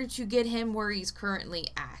in order to get him where he's currently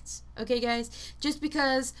at. Okay, guys? Just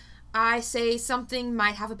because I say something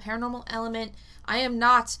might have a paranormal element, I am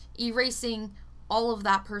not erasing all of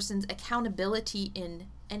that person's accountability in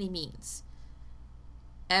any means.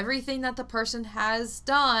 Everything that the person has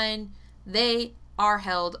done, they are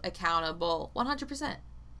held accountable 100%.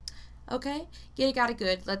 Okay, get it, got it,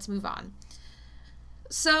 good. Let's move on.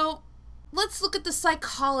 So, let's look at the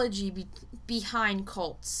psychology behind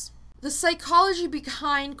cults. The psychology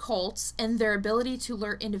behind cults and their ability to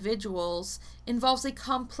lure individuals involves a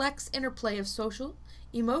complex interplay of social,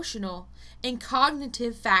 emotional, and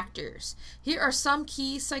cognitive factors. Here are some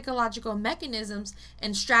key psychological mechanisms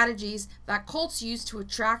and strategies that cults use to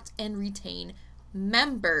attract and retain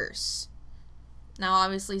members. Now,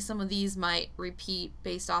 obviously, some of these might repeat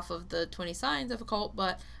based off of the 20 signs of a cult,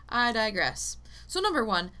 but I digress. So, number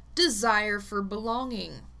 1, desire for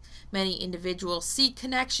belonging. Many individuals seek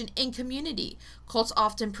connection and community. Cults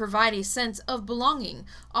often provide a sense of belonging,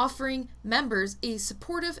 offering members a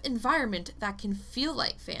supportive environment that can feel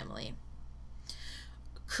like family.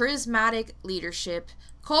 Charismatic leadership.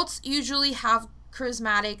 Cults usually have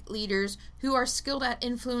charismatic leaders who are skilled at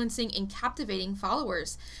influencing and captivating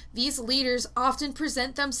followers. These leaders often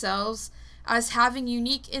present themselves as having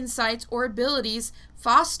unique insights or abilities,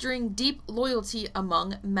 fostering deep loyalty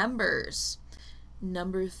among members.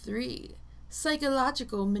 Number 3,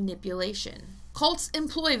 psychological manipulation. Cults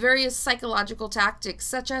employ various psychological tactics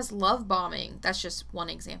such as love bombing, that's just one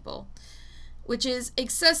example, which is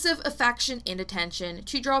excessive affection and attention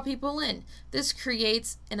to draw people in. This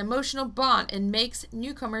creates an emotional bond and makes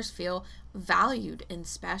newcomers feel valued and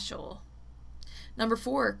special. Number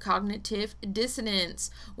 4, cognitive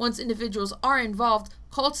dissonance. Once individuals are involved,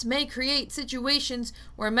 cults may create situations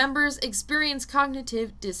where members experience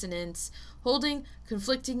cognitive dissonance, holding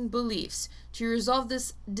conflicting beliefs. To resolve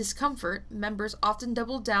this discomfort, members often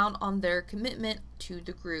double down on their commitment to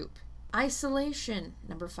the group. Isolation.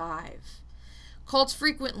 Number 5. Cults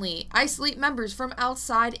frequently isolate members from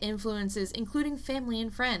outside influences, including family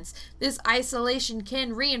and friends. This isolation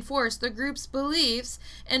can reinforce the group's beliefs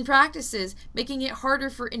and practices, making it harder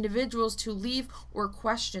for individuals to leave or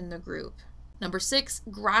question the group. Number 6,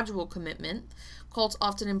 gradual commitment. Cults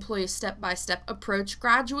often employ a step-by-step approach,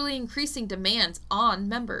 gradually increasing demands on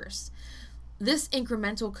members. This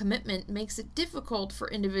incremental commitment makes it difficult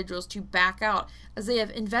for individuals to back out as they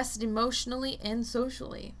have invested emotionally and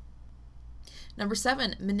socially. Number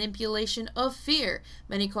 7, manipulation of fear.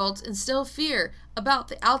 Many cults instill fear about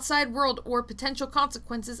the outside world or potential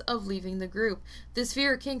consequences of leaving the group. This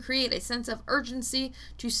fear can create a sense of urgency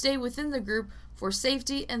to stay within the group for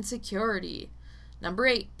safety and security. Number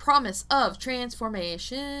 8, promise of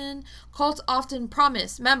transformation. Cults often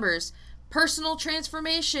promise members personal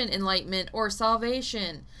transformation, enlightenment, or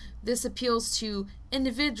salvation. This appeals to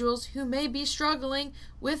individuals who may be struggling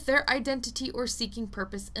with their identity or seeking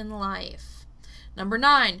purpose in life. Number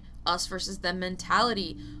 9, us versus them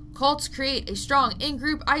mentality. Cults create a strong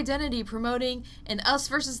in-group identity, promoting an us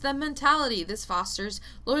versus them mentality. This fosters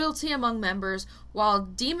loyalty among members while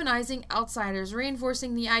demonizing outsiders,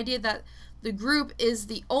 reinforcing the idea that the group is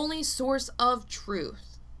the only source of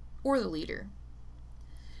truth, or the leader.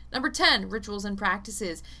 Number 10, rituals and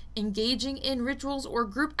practices. Engaging in rituals or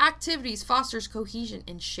group activities fosters cohesion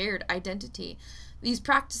and shared identity. These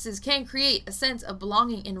practices can create a sense of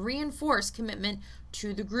belonging and reinforce commitment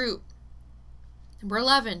to the group. Number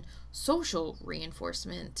 11, social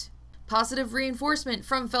reinforcement. Positive reinforcement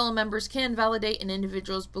from fellow members can validate an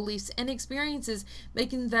individual's beliefs and experiences,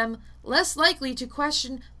 making them less likely to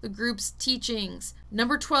question the group's teachings.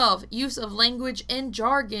 Number 12, use of language and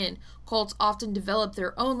jargon. Cults often develop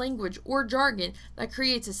their own language or jargon that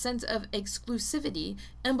creates a sense of exclusivity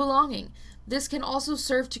and belonging. This can also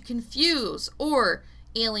serve to confuse or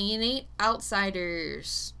alienate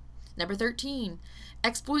outsiders. Number 13,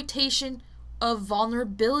 exploitation of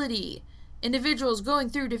vulnerability. Individuals going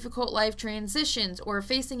through difficult life transitions or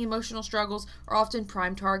facing emotional struggles are often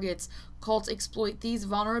prime targets. Cults exploit these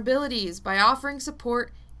vulnerabilities by offering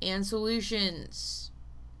support and solutions.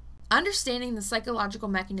 Understanding the psychological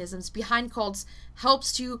mechanisms behind cults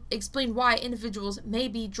helps to explain why individuals may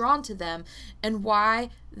be drawn to them and why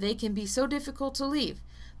they can be so difficult to leave.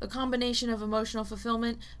 The combination of emotional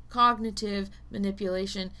fulfillment, cognitive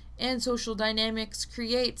manipulation, and social dynamics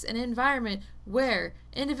creates an environment where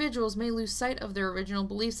individuals may lose sight of their original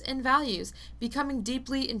beliefs and values, becoming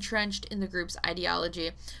deeply entrenched in the group's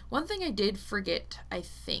ideology. One thing I did forget, I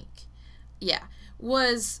think,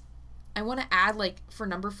 was I want to add, for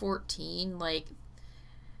number 14,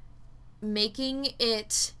 making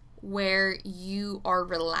it where you are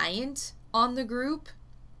reliant on the group.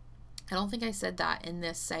 I don't think I said that in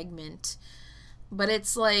this segment, but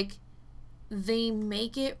it's they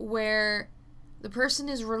make it where the person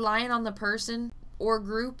is reliant on the person or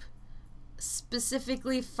group,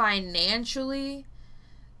 specifically financially,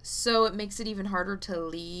 so it makes it even harder to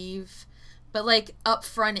leave. But up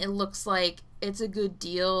front, it looks like it's a good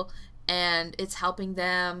deal and it's helping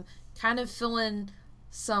them kind of fill in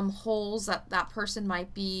some holes that that person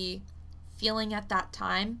might be feeling at that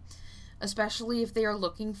time, especially if they are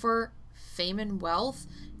looking for fame and wealth.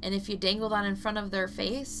 And if you dangle that in front of their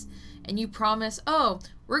face and you promise, oh,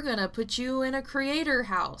 we're gonna put you in a creator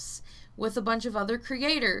house with a bunch of other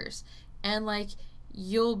creators, and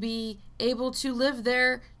you'll be able to live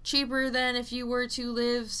there cheaper than if you were to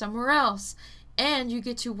live somewhere else, and you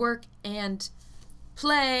get to work and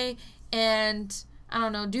play and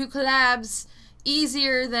do collabs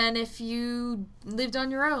easier than if you lived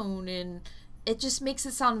on your own, and it just makes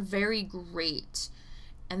it sound very great.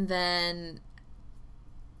 And then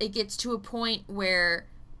it gets to a point where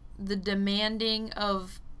the demanding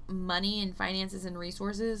of money and finances and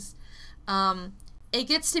resources, it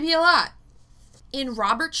gets to be a lot. In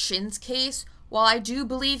Robert Shinn's case, while I do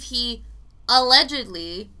believe he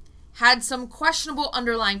allegedly had some questionable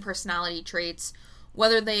underlying personality traits,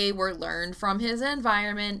 whether they were learned from his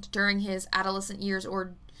environment during his adolescent years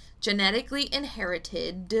or genetically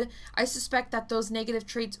inherited, I suspect that those negative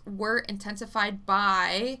traits were intensified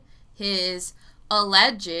by his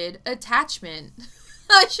alleged attachment.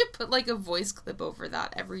 I should put a voice clip over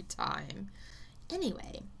that every time.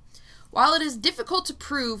 Anyway, while it is difficult to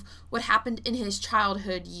prove what happened in his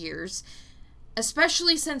childhood years,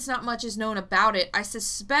 especially since not much is known about it, I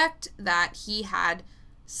suspect that he had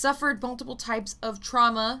suffered multiple types of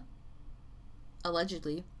trauma,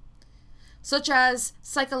 allegedly, such as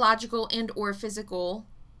psychological and or physical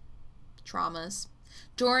traumas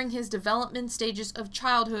during his development stages of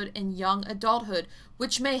childhood and young adulthood,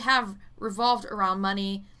 which may have revolved around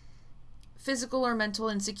money, physical or mental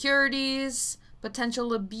insecurities,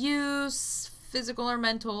 potential abuse, physical or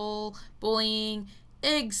mental, bullying,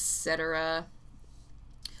 etc.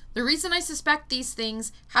 The reason I suspect these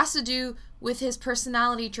things has to do with his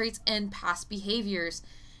personality traits and past behaviors,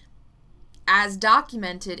 as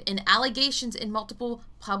documented in allegations in multiple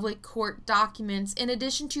public court documents, in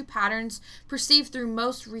addition to patterns perceived through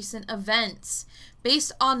most recent events.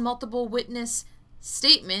 Based on multiple witness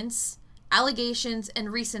statements, allegations,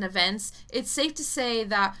 and recent events, it's safe to say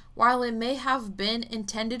that while it may have been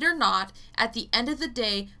intended or not, at the end of the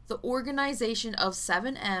day, the organization of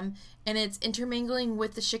 7M and its intermingling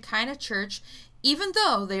with the Shekinah Church, even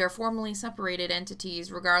though they are formally separated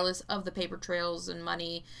entities, regardless of the paper trails and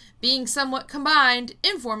money being somewhat combined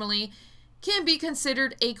informally, can be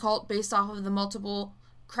considered a cult based off of the multiple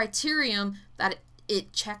criterion that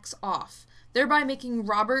it checks off, thereby making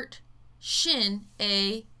Robert Shinn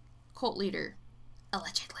a cult leader,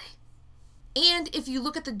 allegedly. And if you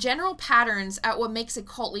look at the general patterns at what makes a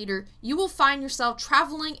cult leader, you will find yourself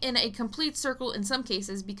traveling in a complete circle in some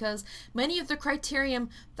cases, because many of the criterion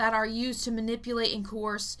that are used to manipulate and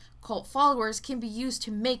coerce cult followers can be used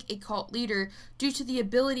to make a cult leader due to the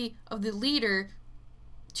ability of the leader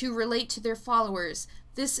to relate to their followers.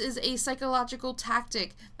 This is a psychological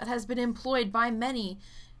tactic that has been employed by many.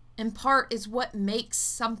 In part is what makes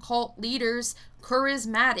some cult leaders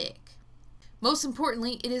charismatic. Most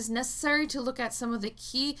importantly, it is necessary to look at some of the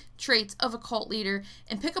key traits of a cult leader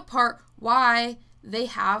and pick apart why they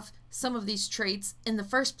have some of these traits in the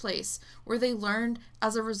first place. Were they learned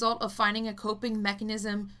as a result of finding a coping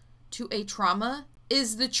mechanism to a trauma?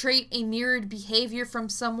 Is the trait a mirrored behavior from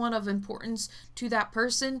someone of importance to that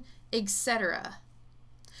person, etc.?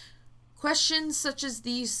 Questions such as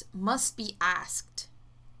these must be asked.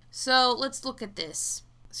 So let's look at this.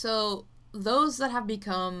 So those that have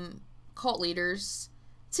become cult leaders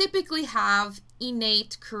typically have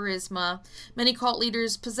innate charisma. Many cult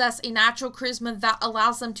leaders possess a natural charisma that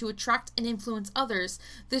allows them to attract and influence others.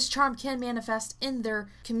 This charm can manifest in their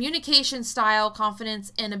communication style,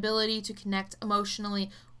 confidence, and ability to connect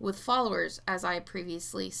emotionally with followers, as I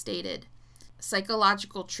previously stated.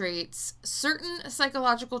 Psychological traits. Certain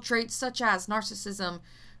psychological traits such as narcissism,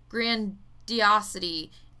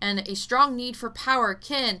 grandiosity, and a strong need for power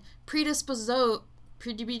can predispose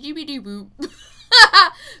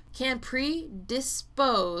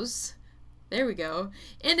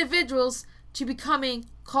individuals to becoming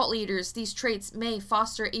cult leaders. These traits may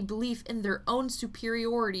foster a belief in their own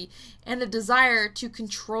superiority and a desire to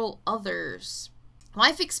control others.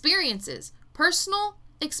 Life experiences. Personal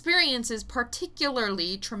experiences,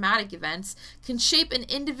 particularly traumatic events, can shape an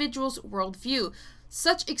individual's worldview.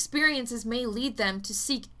 Such experiences may lead them to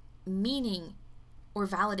seek meaning or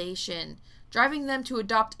validation, driving them to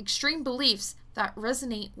adopt extreme beliefs that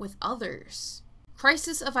resonate with others.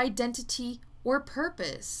 Crisis of identity or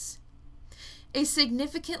purpose. A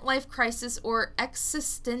significant life crisis or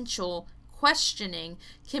existential questioning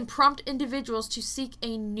can prompt individuals to seek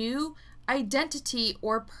a new identity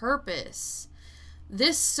or purpose.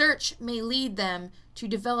 This search may lead them to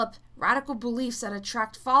develop radical beliefs that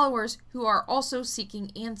attract followers who are also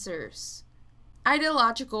seeking answers.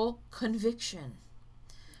 Ideological conviction.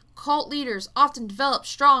 Cult leaders often develop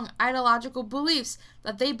strong ideological beliefs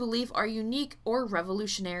that they believe are unique or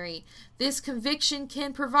revolutionary. This conviction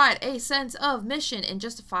can provide a sense of mission and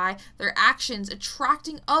justify their actions,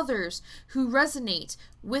 attracting others who resonate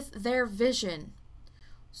with their vision.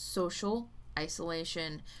 Social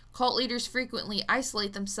isolation. Cult leaders frequently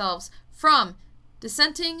isolate themselves from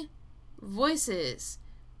dissenting voices,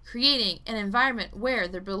 creating an environment where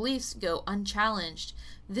their beliefs go unchallenged.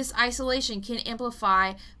 This isolation can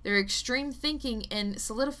amplify their extreme thinking and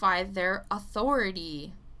solidify their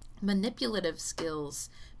authority. Manipulative skills.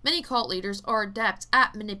 Many cult leaders are adept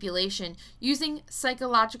at manipulation, using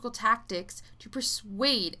psychological tactics to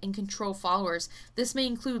persuade and control followers. This may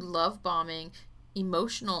include love bombing,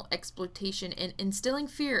 emotional exploitation, and instilling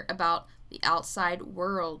fear about the outside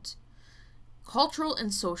world. Cultural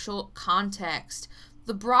and social context.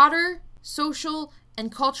 The broader social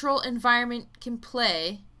and cultural environment can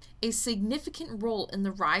play a significant role in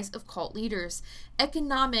the rise of cult leaders.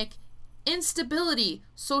 Economic instability,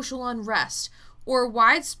 social unrest, or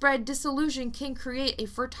widespread disillusion can create a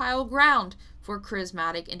fertile ground for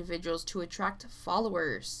charismatic individuals to attract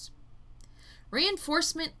followers.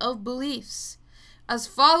 Reinforcement of beliefs. As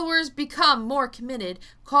followers become more committed,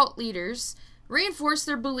 cult leaders reinforce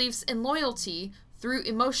their beliefs and loyalty through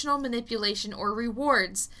emotional manipulation or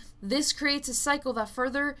rewards. This creates a cycle that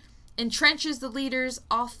further entrenches the leader's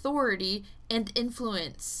authority and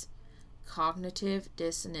influence. Cognitive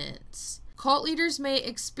dissonance. Cult leaders may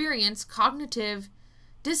experience cognitive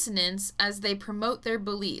dissonance as they promote their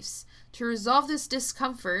beliefs. To resolve this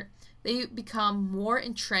discomfort, they become more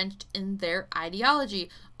entrenched in their ideology,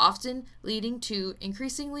 often leading to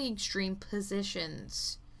increasingly extreme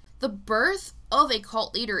positions. The birth of a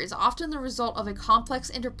cult leader is often the result of a complex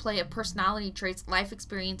interplay of personality traits, life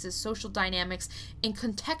experiences, social dynamics, and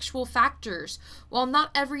contextual factors. While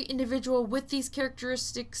not every individual with these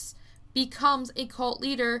characteristics becomes a cult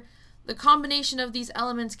leader, the combination of these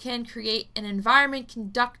elements can create an environment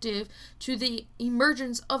conducive to the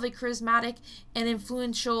emergence of a charismatic and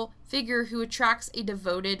influential figure who attracts a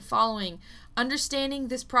devoted following. Understanding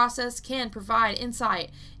this process can provide insight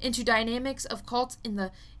into dynamics of cults in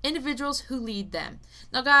the individuals who lead them.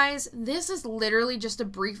 Now, guys, this is literally just a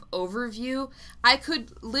brief overview. I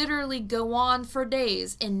could literally go on for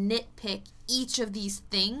days and nitpick each of these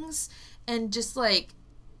things and just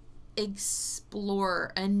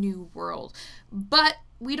explore a new world. But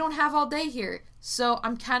we don't have all day here, so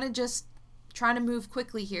I'm kind of just trying to move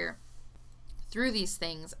quickly here through these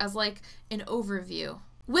things as an overview.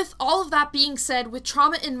 With all of that being said, with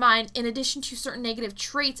trauma in mind, in addition to certain negative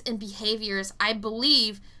traits and behaviors, I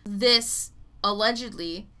believe this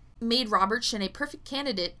allegedly made Robert Shinn a perfect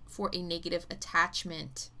candidate for a negative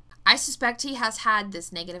attachment. I suspect he has had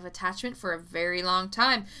this negative attachment for a very long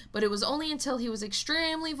time, but it was only until he was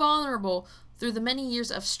extremely vulnerable through the many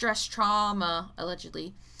years of stress, trauma,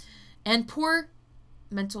 allegedly, and poor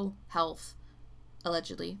mental health,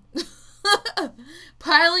 allegedly,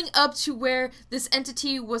 piling up to where this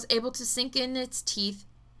entity was able to sink in its teeth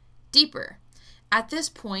deeper. At this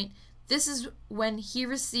point, this is when he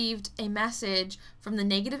received a message from the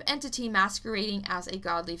negative entity masquerading as a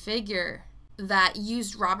godly figure that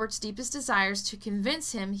used Robert's deepest desires to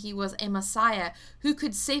convince him he was a messiah who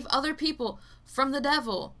could save other people from the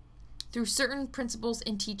devil through certain principles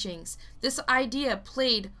and teachings. This idea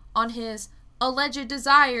played on his alleged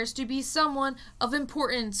desires to be someone of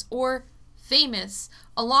importance or famous,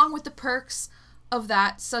 along with the perks of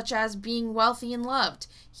that, such as being wealthy and loved.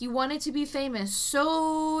 He wanted to be famous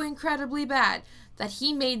so incredibly bad that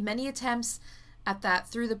he made many attempts at that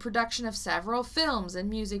through the production of several films and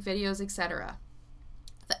music videos, etc.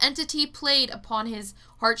 The entity played upon his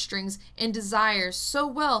heartstrings and desires so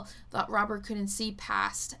well that Robert couldn't see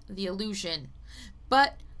past the illusion.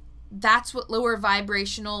 But that's what lower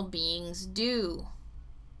vibrational beings do.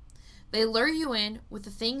 They lure you in with the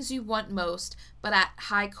things you want most, but at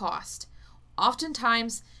high cost.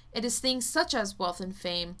 Oftentimes, it is things such as wealth and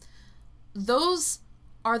fame. Those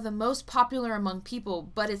are the most popular among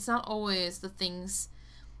people, but it's not always the things,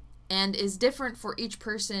 and is different for each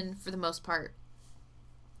person for the most part.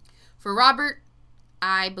 For Robert,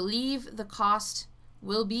 I believe the cost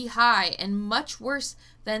will be high and much worse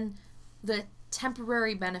than the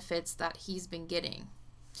temporary benefits that he's been getting.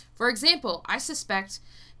 For example, I suspect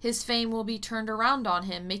his fame will be turned around on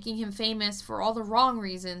him, making him famous for all the wrong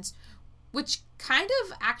reasons, which kind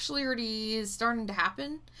of actually already is starting to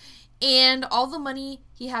happen. And all the money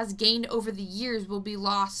he has gained over the years will be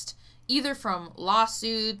lost, either from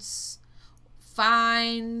lawsuits,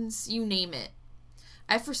 fines, you name it.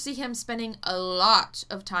 I foresee him spending a lot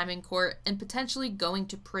of time in court and potentially going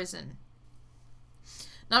to prison.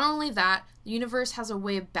 Not only that, the universe has a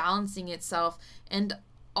way of balancing itself, and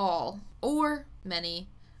all, or many,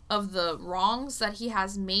 of the wrongs that he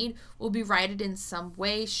has made will be righted in some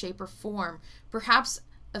way, shape, or form. Perhaps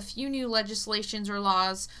a few new legislations or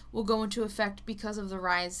laws will go into effect because of the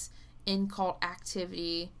rise in cult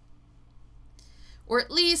activity. Or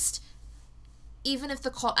at least, even if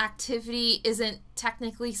the cult activity isn't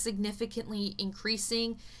technically significantly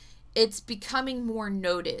increasing, it's becoming more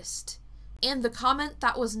noticed. And the comment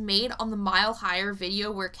that was made on the Mile Higher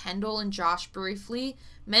video where Kendall and Josh briefly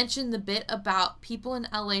mentioned the bit about people in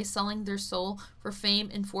LA selling their soul for fame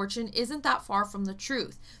and fortune isn't that far from the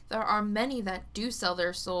truth. There are many that do sell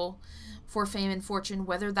their soul for fame and fortune,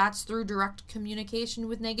 whether that's through direct communication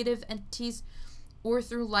with negative entities or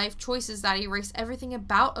through life choices that erase everything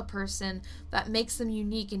about a person that makes them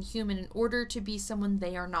unique and human in order to be someone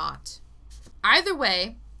they are not. Either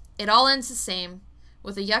way, it all ends the same,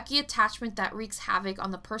 with a yucky attachment that wreaks havoc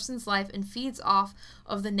on the person's life and feeds off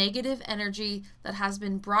of the negative energy that has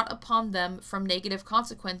been brought upon them from negative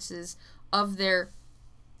consequences of their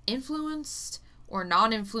influenced or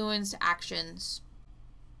non-influenced actions.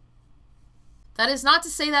 That is not to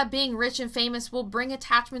say that being rich and famous will bring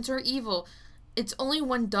attachments or evil. It's only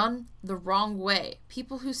when done the wrong way.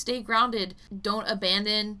 People who stay grounded don't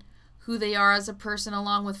abandon who they are as a person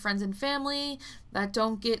along with friends and family, that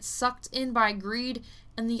don't get sucked in by greed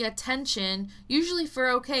and the attention, usually for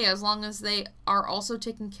okay as long as they are also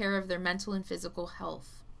taking care of their mental and physical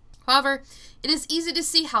health. However, it is easy to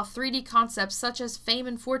see how 3D concepts such as fame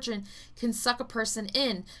and fortune can suck a person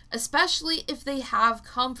in, especially if they have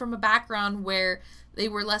come from a background where they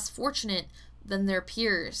were less fortunate than their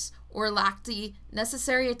peers or lacked the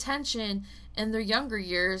necessary attention in their younger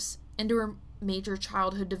years and during major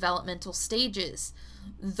childhood developmental stages.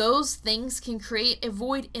 Those things can create a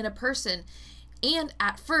void in a person, and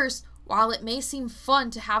at first, while it may seem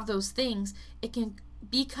fun to have those things, it can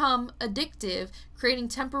become addictive, creating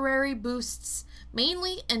temporary boosts,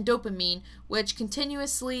 mainly in dopamine, which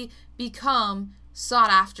continuously become sought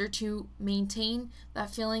after to maintain that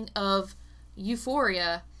feeling of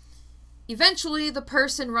euphoria. Eventually, the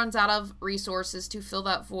person runs out of resources to fill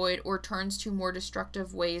that void or turns to more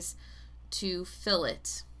destructive ways to fill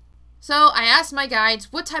it. So I asked my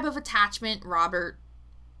guides what type of attachment Robert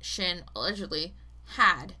Shinn allegedly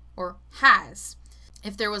had or has,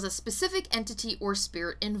 if there was a specific entity or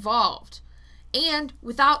spirit involved. And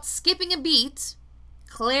without skipping a beat,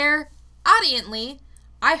 clairaudiently,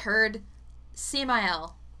 I heard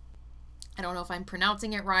Samael. I don't know if I'm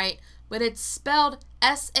pronouncing it right, but it's spelled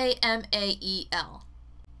Samael.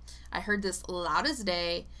 I heard this loud as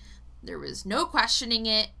day. There was no questioning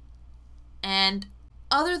it. And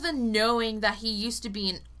other than knowing that he used to be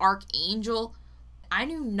an archangel, I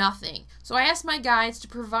knew nothing. So I asked my guides to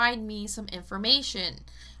provide me some information.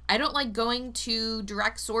 I don't like going to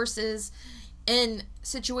direct sources in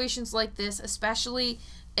situations like this, especially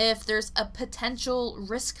if there's a potential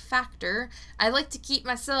risk factor. I like to keep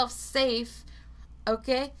myself safe,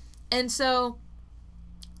 okay? And so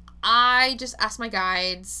I just asked my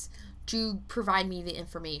guides to provide me the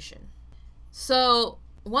information. So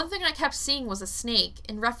one thing I kept seeing was a snake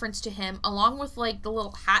in reference to him, along with like the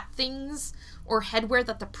little hat things or headwear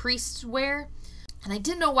that the priests wear. And I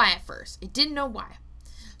didn't know why at first. I didn't know why.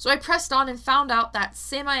 So I pressed on and found out that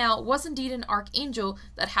Samael was indeed an archangel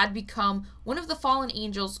that had become one of the fallen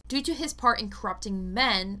angels due to his part in corrupting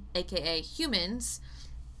men, aka humans.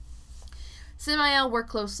 Samael worked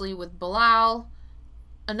closely with Belial,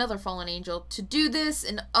 another fallen angel, to do this.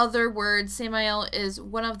 In other words, Samael is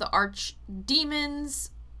one of the archdemons.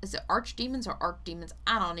 Is it archdemons or archdemons?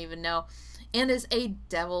 I don't even know. And is a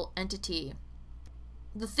devil entity.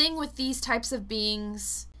 The thing with these types of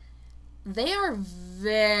beings, they are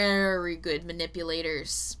very good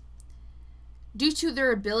manipulators. Due to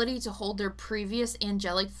their ability to hold their previous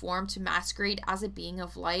angelic form to masquerade as a being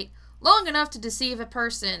of light long enough to deceive a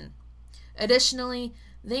person. Additionally,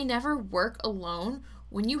 they never work alone.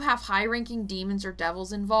 When you have high-ranking demons or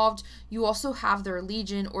devils involved, you also have their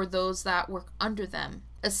legion or those that work under them,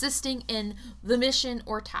 assisting in the mission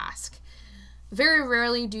or task. Very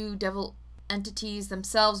rarely do devil entities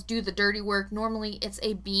themselves do the dirty work. Normally, it's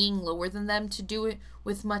a being lower than them to do it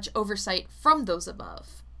with much oversight from those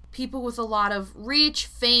above. People with a lot of reach,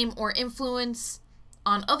 fame, or influence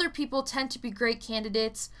on other people tend to be great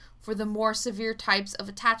candidates for the more severe types of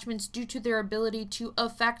attachments due to their ability to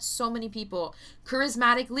affect so many people.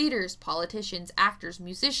 Charismatic leaders, politicians, actors,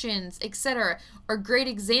 musicians, etc. are great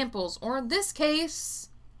examples, or in this case,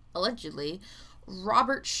 allegedly,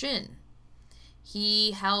 Robert Shinn.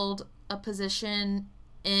 He held a position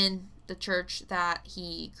in the church that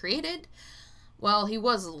he created. Well, he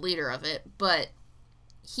was the leader of it, but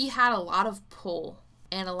he had a lot of pull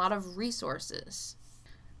and a lot of resources.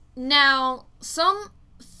 Now, some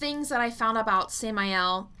things that I found about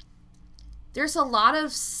Samael, there's a lot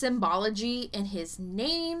of symbology in his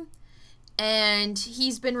name, and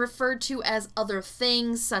he's been referred to as other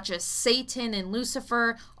things such as Satan and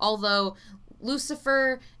Lucifer, although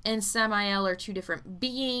Lucifer and Samael are two different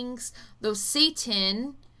beings. Though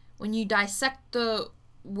Satan, when you dissect the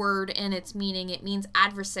word and its meaning, it means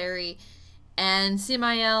adversary, and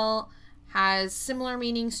Samael has similar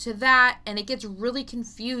meanings to that, and it gets really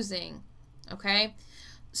confusing, okay?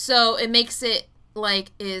 So it makes it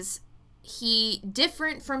like, is he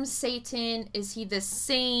different from Satan? Is he the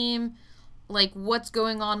same? Like, what's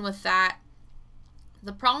going on with that?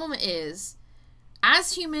 The problem is,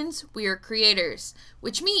 as humans, we are creators,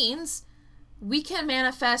 which means we can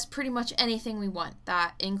manifest pretty much anything we want.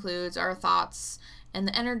 That includes our thoughts, and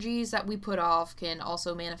the energies that we put off can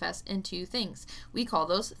also manifest into things. We call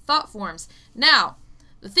those thought forms. Now,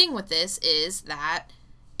 the thing with this is that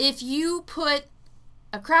if you put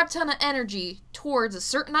a crap ton of energy towards a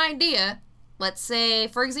certain idea, let's say,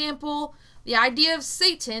 for example, the idea of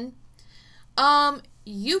Satan,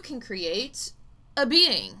 you can create a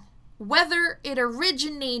being. Whether it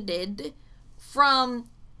originated from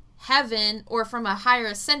heaven or from a higher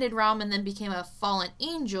ascended realm and then became a fallen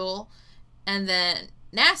angel and then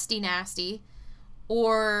nasty,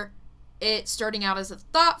 or it starting out as a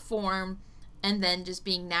thought form, and then just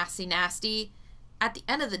being nasty. At the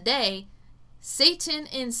end of the day, Satan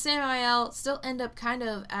and Samael still end up kind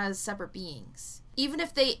of as separate beings. Even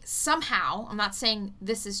if they somehow, I'm not saying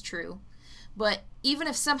this is true, but even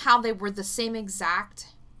if somehow they were the same exact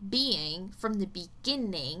being from the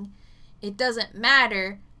beginning, it doesn't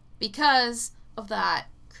matter because of that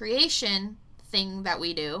creation thing that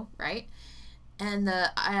we do, right? And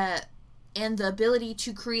the ability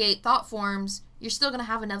to create thought forms, you're still going to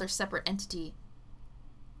have another separate entity.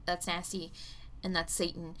 That's nasty, and that's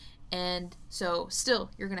Satan. And so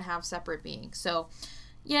still, you're going to have separate beings. So,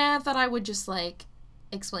 yeah, I thought I would just, like,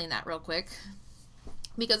 explain that real quick.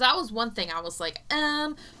 Because that was one thing I was like,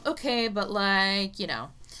 okay, but, like, you know,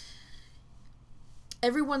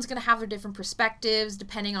 everyone's going to have their different perspectives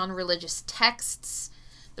depending on religious texts.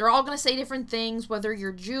 They're all going to say different things, whether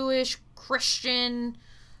you're Jewish, Christian,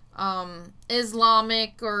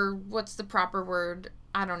 Islamic, or what's the proper word?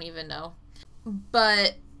 I don't even know.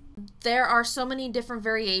 But there are so many different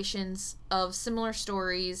variations of similar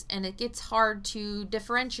stories, and it gets hard to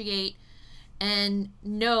differentiate and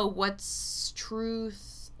know what's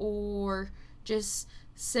truth or just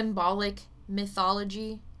symbolic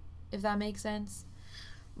mythology, if that makes sense.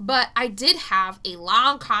 But I did have a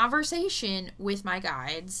long conversation with my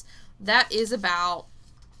guides that is about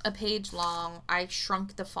a page long. I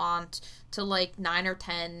shrunk the font to like 9 or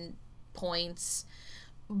 10 points.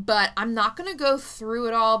 But I'm not going to go through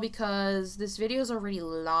it all because this video is already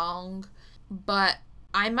long. But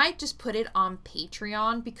I might just put it on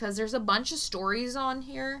Patreon because there's a bunch of stories on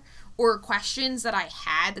here or questions that I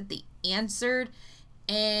had that they answered.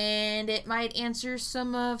 And it might answer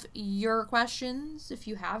some of your questions if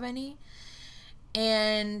you have any.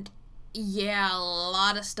 And yeah, a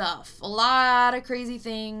lot of stuff. A lot of crazy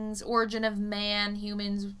things. Origin of man,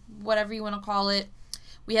 humans, whatever you want to call it.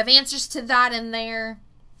 We have answers to that in there.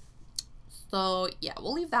 So, yeah,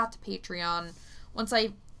 we'll leave that to Patreon once I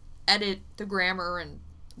edit the grammar and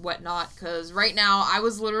whatnot. Because right now, I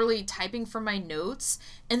was literally typing from my notes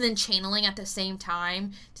and then channeling at the same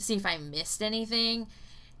time to see if I missed anything.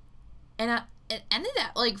 And it ended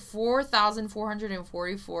at, like,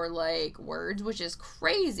 4,444, like, words, which is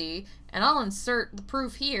crazy. And I'll insert the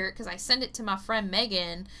proof here because I sent it to my friend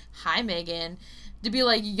Megan. Hi, Megan. To be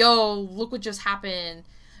like, yo, look what just happened.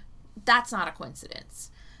 That's not a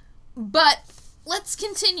coincidence. But let's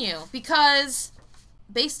continue because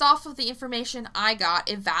based off of the information I got,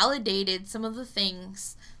 it validated some of the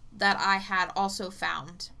things that I had also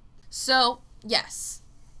found. So, yes,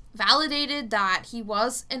 validated that he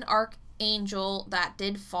was an archangel that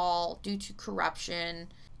did fall due to corruption,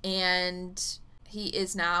 and he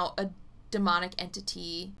is now a demonic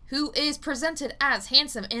entity who is presented as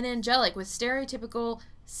handsome and angelic with stereotypical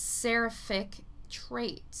seraphic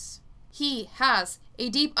traits. He has a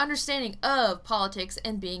deep understanding of politics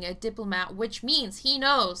and being a diplomat, which means he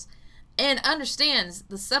knows and understands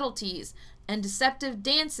the subtleties and deceptive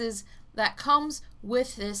dances that comes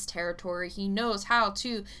with this territory. He knows how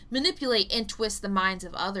to manipulate and twist the minds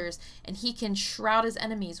of others, and he can shroud his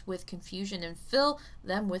enemies with confusion and fill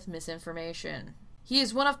them with misinformation. He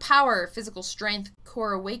is one of power, physical strength,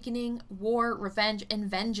 core awakening, war, revenge, and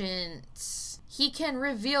vengeance. He can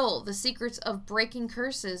reveal the secrets of breaking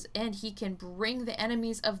curses, and he can bring the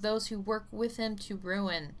enemies of those who work with him to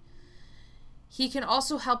ruin. He can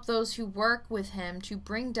also help those who work with him to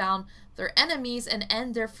bring down their enemies and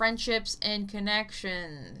end their friendships and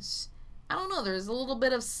connections. I don't know, there's a little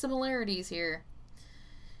bit of similarities here.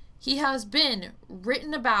 He has been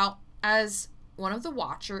written about as one of the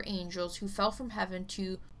Watcher angels who fell from heaven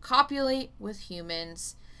to copulate with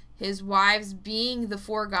humans, his wives being the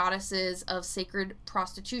 4 goddesses of sacred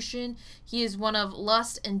prostitution. He is one of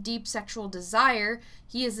lust and deep sexual desire.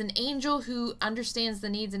 He is an angel who understands the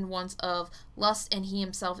needs and wants of lust, and he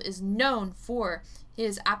himself is known for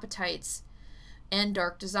his appetites and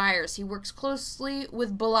dark desires. He works closely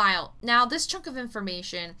with Belial. Now, this chunk of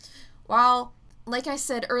information, while, like I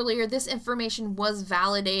said earlier, this information was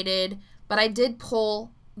validated, but I did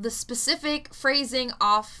pull the specific phrasing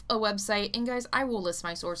off a website, and guys, I will list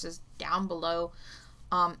my sources down below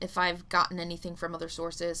if I've gotten anything from other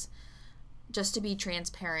sources, just to be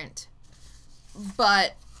transparent.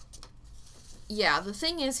 But yeah, the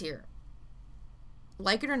thing is here,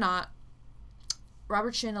 like it or not,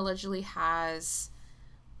 Robert Shinn allegedly has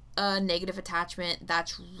a negative attachment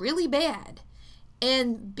that's really bad,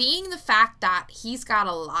 and being the fact that he's got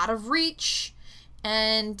a lot of reach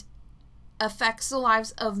and affects the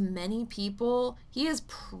lives of many people, he is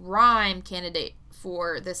prime candidate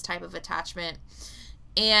for this type of attachment.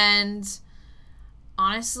 And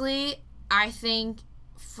honestly, I think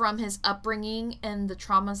from his upbringing and the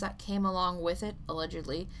traumas that came along with it,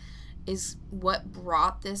 allegedly, is what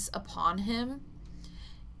brought this upon him.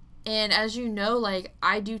 And as you know, like,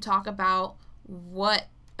 I do talk about what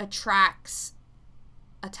attracts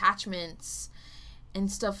attachments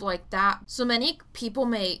and stuff like that. So many people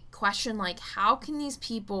may question, like, how can these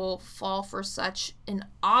people fall for such an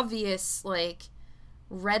obvious, like,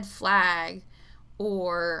 red flag,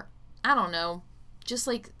 or I don't know, just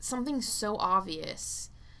like something so obvious.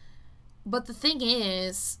 But the thing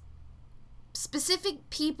is, specific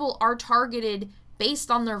people are targeted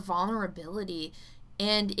based on their vulnerability.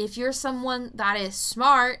 And if you're someone that is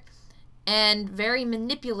smart and very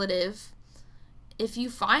manipulative, if you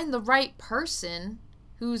find the right person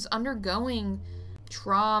who's undergoing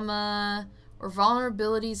trauma or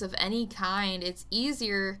vulnerabilities of any kind, it's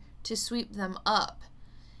easier to sweep them up.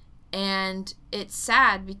 And it's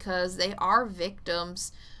sad because they are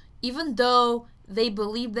victims, even though they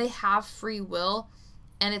believe they have free will.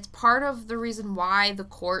 And it's part of the reason why the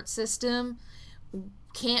court system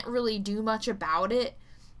can't really do much about it,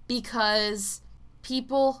 because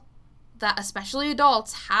people that, especially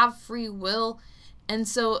adults, have free will. And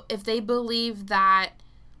so if they believe that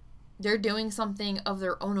they're doing something of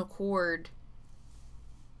their own accord,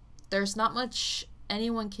 there's not much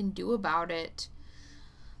anyone can do about it.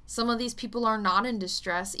 Some of these people are not in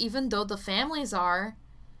distress, even though the families are.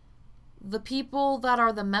 The people that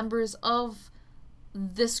are the members of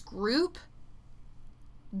this group,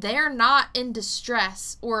 they're not in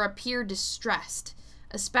distress or appear distressed,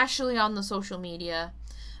 especially on the social media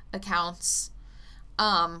accounts.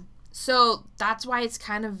 So that's why it's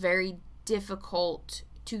kind of very difficult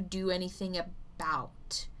to do anything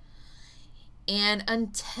about. And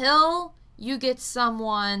until you get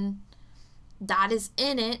someone that is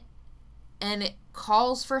in it and it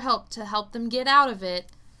calls for help to help them get out of it,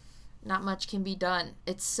 not much can be done.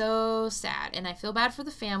 It's so sad, and I feel bad for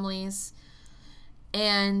the families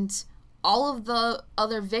and all of the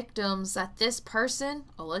other victims that this person,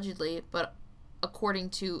 allegedly, but according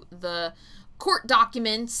to the court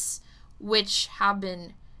documents, which have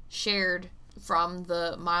been shared from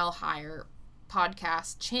the Mile Higher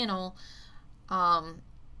podcast channel,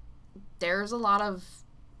 there's a lot of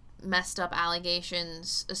messed up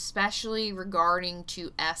allegations, especially regarding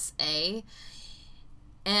to SA,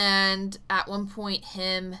 and at one point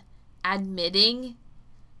him admitting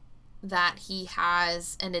that he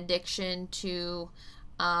has an addiction to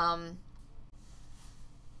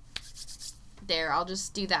I'll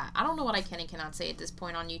just do that. I don't know what I can and cannot say at this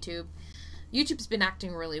point on YouTube. YouTube's been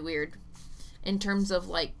acting really weird in terms of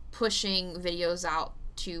like pushing videos out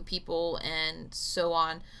to people and so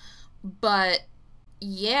on. But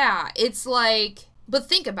yeah, it's like, but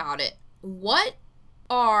think about it. What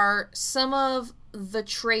are some of the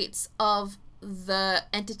traits of the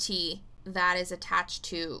entity that is attached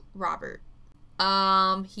to Robert?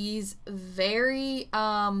 He's very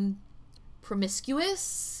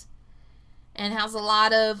promiscuous and has a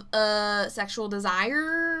lot of sexual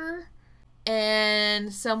desire,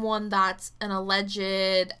 and someone that's an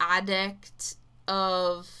alleged addict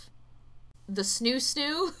of the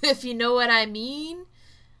snoo, if you know what I mean.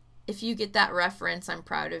 If you get that reference, I'm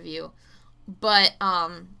proud of you. But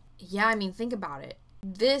yeah, I mean, think about it.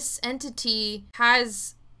 This entity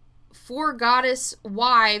has 4 goddess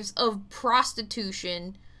wives of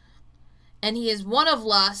prostitution, and he is one of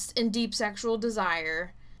lust and deep sexual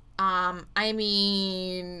desire. I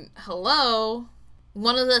mean, hello.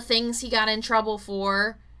 One of the things he got in trouble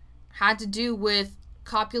for had to do with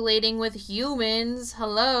copulating with humans.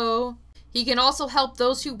 Hello. He can also help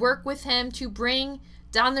those who work with him to bring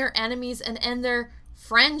down their enemies and end their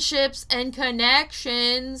friendships and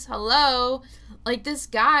connections. Hello. Like, this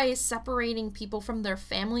guy is separating people from their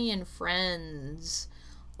family and friends.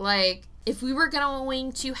 Like, if we were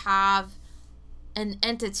going to have an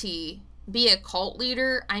entity be a cult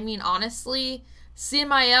leader, I mean, honestly,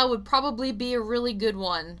 Samael would probably be a really good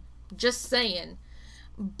one. Just saying.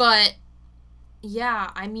 But,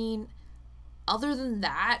 yeah, I mean, other than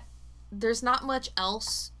that, there's not much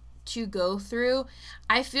else to go through.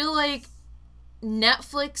 I feel like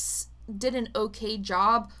Netflix did an okay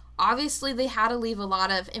job. Obviously, they had to leave a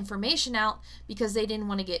lot of information out because they didn't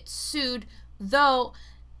want to get sued. Though,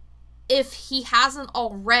 if he hasn't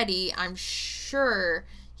already, I'm sure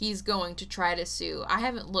he's going to try to sue. I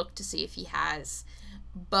haven't looked to see if he has,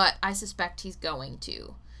 but I suspect he's going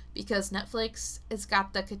to, because Netflix has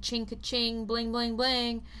got the ka-ching, ka-ching, bling, bling,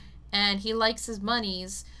 bling, and he likes his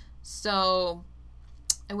monies, so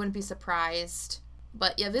I wouldn't be surprised.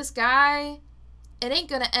 But yeah, this guy, it ain't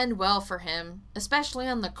gonna end well for him, especially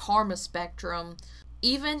on the karma spectrum.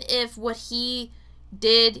 Even if what he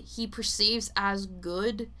did he perceives as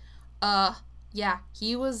good, yeah,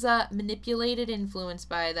 he was manipulated, influenced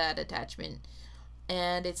by that attachment.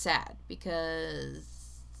 And it's sad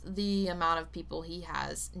because the amount of people he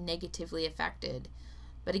has negatively affected.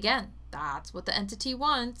 But again, that's what the entity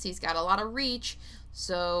wants. He's got a lot of reach.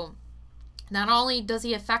 So not only does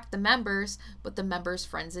he affect the members, but the members'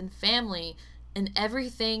 friends and family, and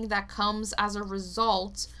everything that comes as a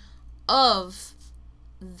result of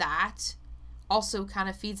that also kind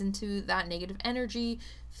of feeds into that negative energy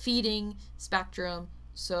feeding spectrum.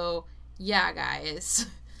 So yeah, guys,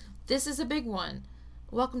 this is a big one.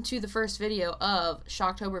 Welcome to the first video of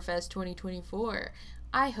Shocktober Fest 2024.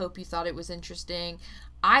 I hope you thought it was interesting.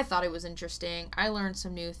 I thought it was interesting. I learned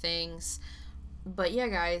some new things. But yeah,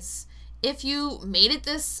 guys, if you made it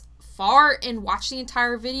this far and watched the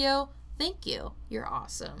entire video, thank you. You're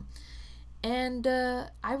awesome. And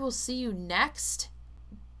I will see you next.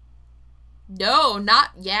 No,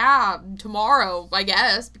 tomorrow, I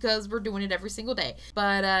guess, because we're doing it every single day.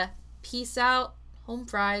 But peace out. Home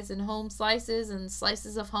fries and home slices and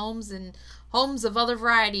slices of homes and homes of other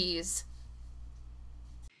varieties.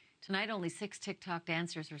 Tonight, only 6 TikTok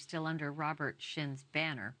dancers are still under Robert Shinn's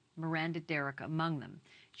banner, Miranda Derrick among them.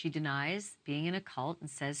 She denies being in a cult and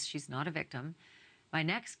says she's not a victim. My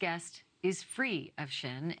next guest is free of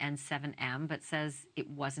Shinn and 7M, but says it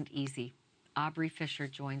wasn't easy. Aubrey Fisher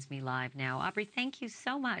joins me live now. Aubrey, thank you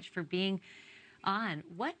so much for being on.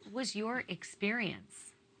 What was your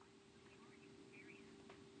experience?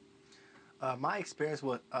 My experience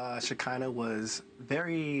with Shekinah was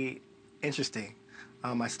very interesting.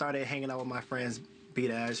 I started hanging out with my friends,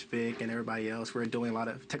 B-Dash, Vic, and everybody else. We were doing a lot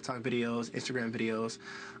of TikTok videos, Instagram videos,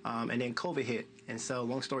 and then COVID hit. And so,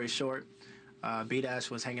 long story short, B-Dash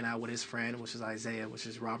was hanging out with his friend, which is Isaiah, which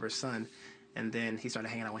is Robert's son. And then he started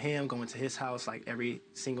hanging out with him, going to his house like every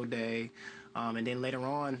single day. And then later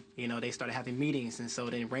on, you know, they started having meetings. And so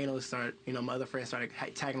then Reno started, you know, my other friends started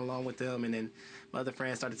tagging along with them. And then my other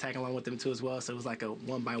friends started tagging along with them too as well. So it was like a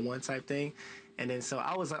one-by-one type thing. And then so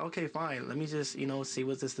I was like, okay, fine. Let me just, you know, see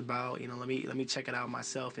what's this about. You know, let me check it out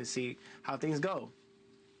myself and see how things go.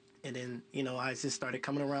 And then, you know, I just started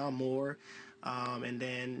coming around more. And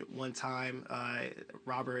then one time,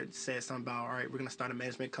 Robert said something about, all right, we're going to start a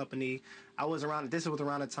management company. This was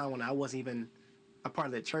around the time when I wasn't even a part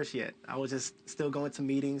of the church yet. I was just still going to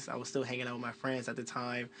meetings. I was still hanging out with my friends at the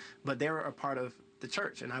time, but they were a part of the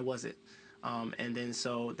church and I wasn't. And then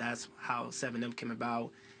so that's how 7M came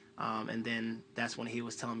about. And then that's when he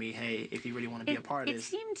was telling me, hey, if you really want to be a part of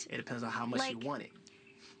this, it depends on how much you want it.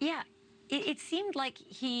 Yeah. It seemed like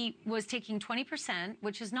he was taking 20%,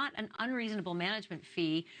 which is not an unreasonable management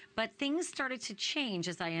fee, but things started to change,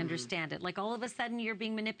 as I understand it. Like all of a sudden, you're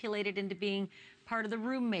being manipulated into being part of the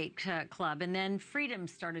roommate club, and then freedom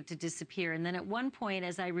started to disappear. And then at one point,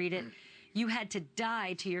 as I read it, you had to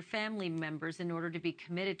die to your family members in order to be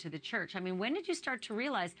committed to the church. I mean, when did you start to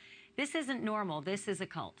realize this isn't normal, this is a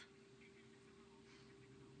cult?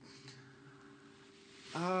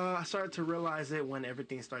 I started to realize it when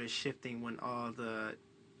everything started shifting, when all the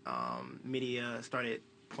media started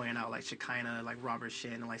pointing out like Shekinah, like Robert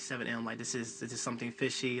Shinn, and like 7M, like this is something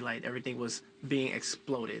fishy. Like everything was being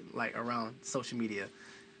exploded like around social media.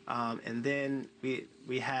 And then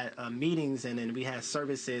we had meetings, and then we had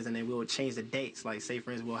services, and then we would change the dates. Like say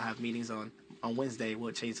for instance, we'll have meetings on Wednesday,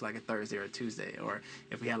 we'll change to like a Thursday or a Tuesday, or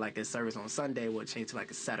if we had like a service on Sunday, we'll change to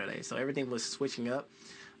like a Saturday. So everything was switching up.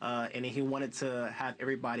 And then he wanted to have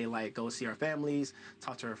everybody like go see our families,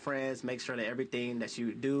 talk to our friends, make sure that everything that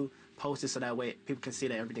you do, post it so that way people can see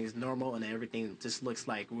that everything is normal and that everything just looks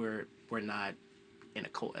like we're not in a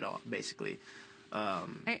cult at all, basically. I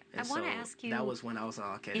want to ask you. That was when I was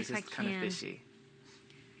like, okay, this is kind of fishy.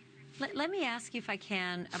 Let me ask you, if I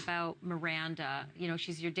can, about Miranda. You know,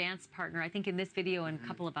 she's your dance partner, I think, in this video and a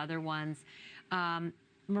couple of other ones.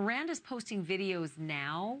 Miranda's posting videos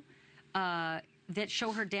now that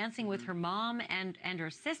show her dancing with her mom and her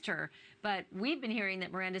sister. But we've been hearing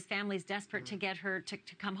that Miranda's family is desperate to get her to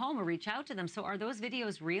come home or reach out to them. So are those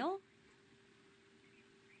videos real?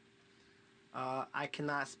 I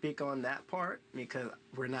cannot speak on that part because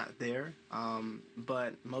we're not there.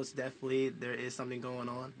 But most definitely there is something going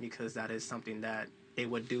on, because that is something that they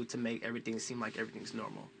would do to make everything seem like everything's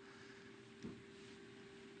normal.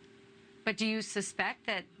 But do you suspect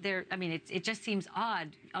that I mean, it just seems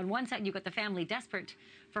odd. On one side, you've got the family desperate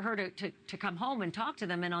for her to come home and talk to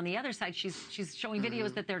them, and on the other side, she's showing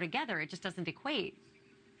videos that they're together. It just doesn't equate.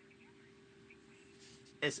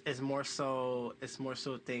 It's more so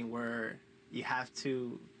a thing where you have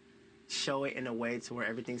to show it in a way to where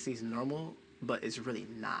everything seems normal, but it's really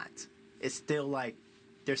not. It's still like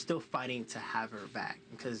they're still fighting to have her back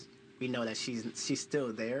because we know that she's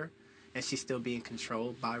still there, and she's still being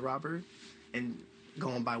controlled by Robert, and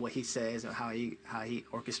going by what he says and how he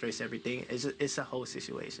orchestrates everything. It's a whole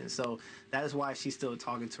situation. So that is why she's still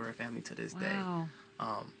talking to her family to this day.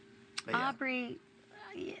 But yeah. Aubrey,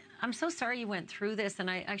 I'm so sorry you went through this, and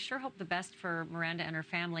I sure hope the best for Miranda and her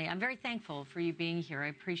family. I'm very thankful for you being here. I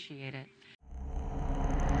appreciate it.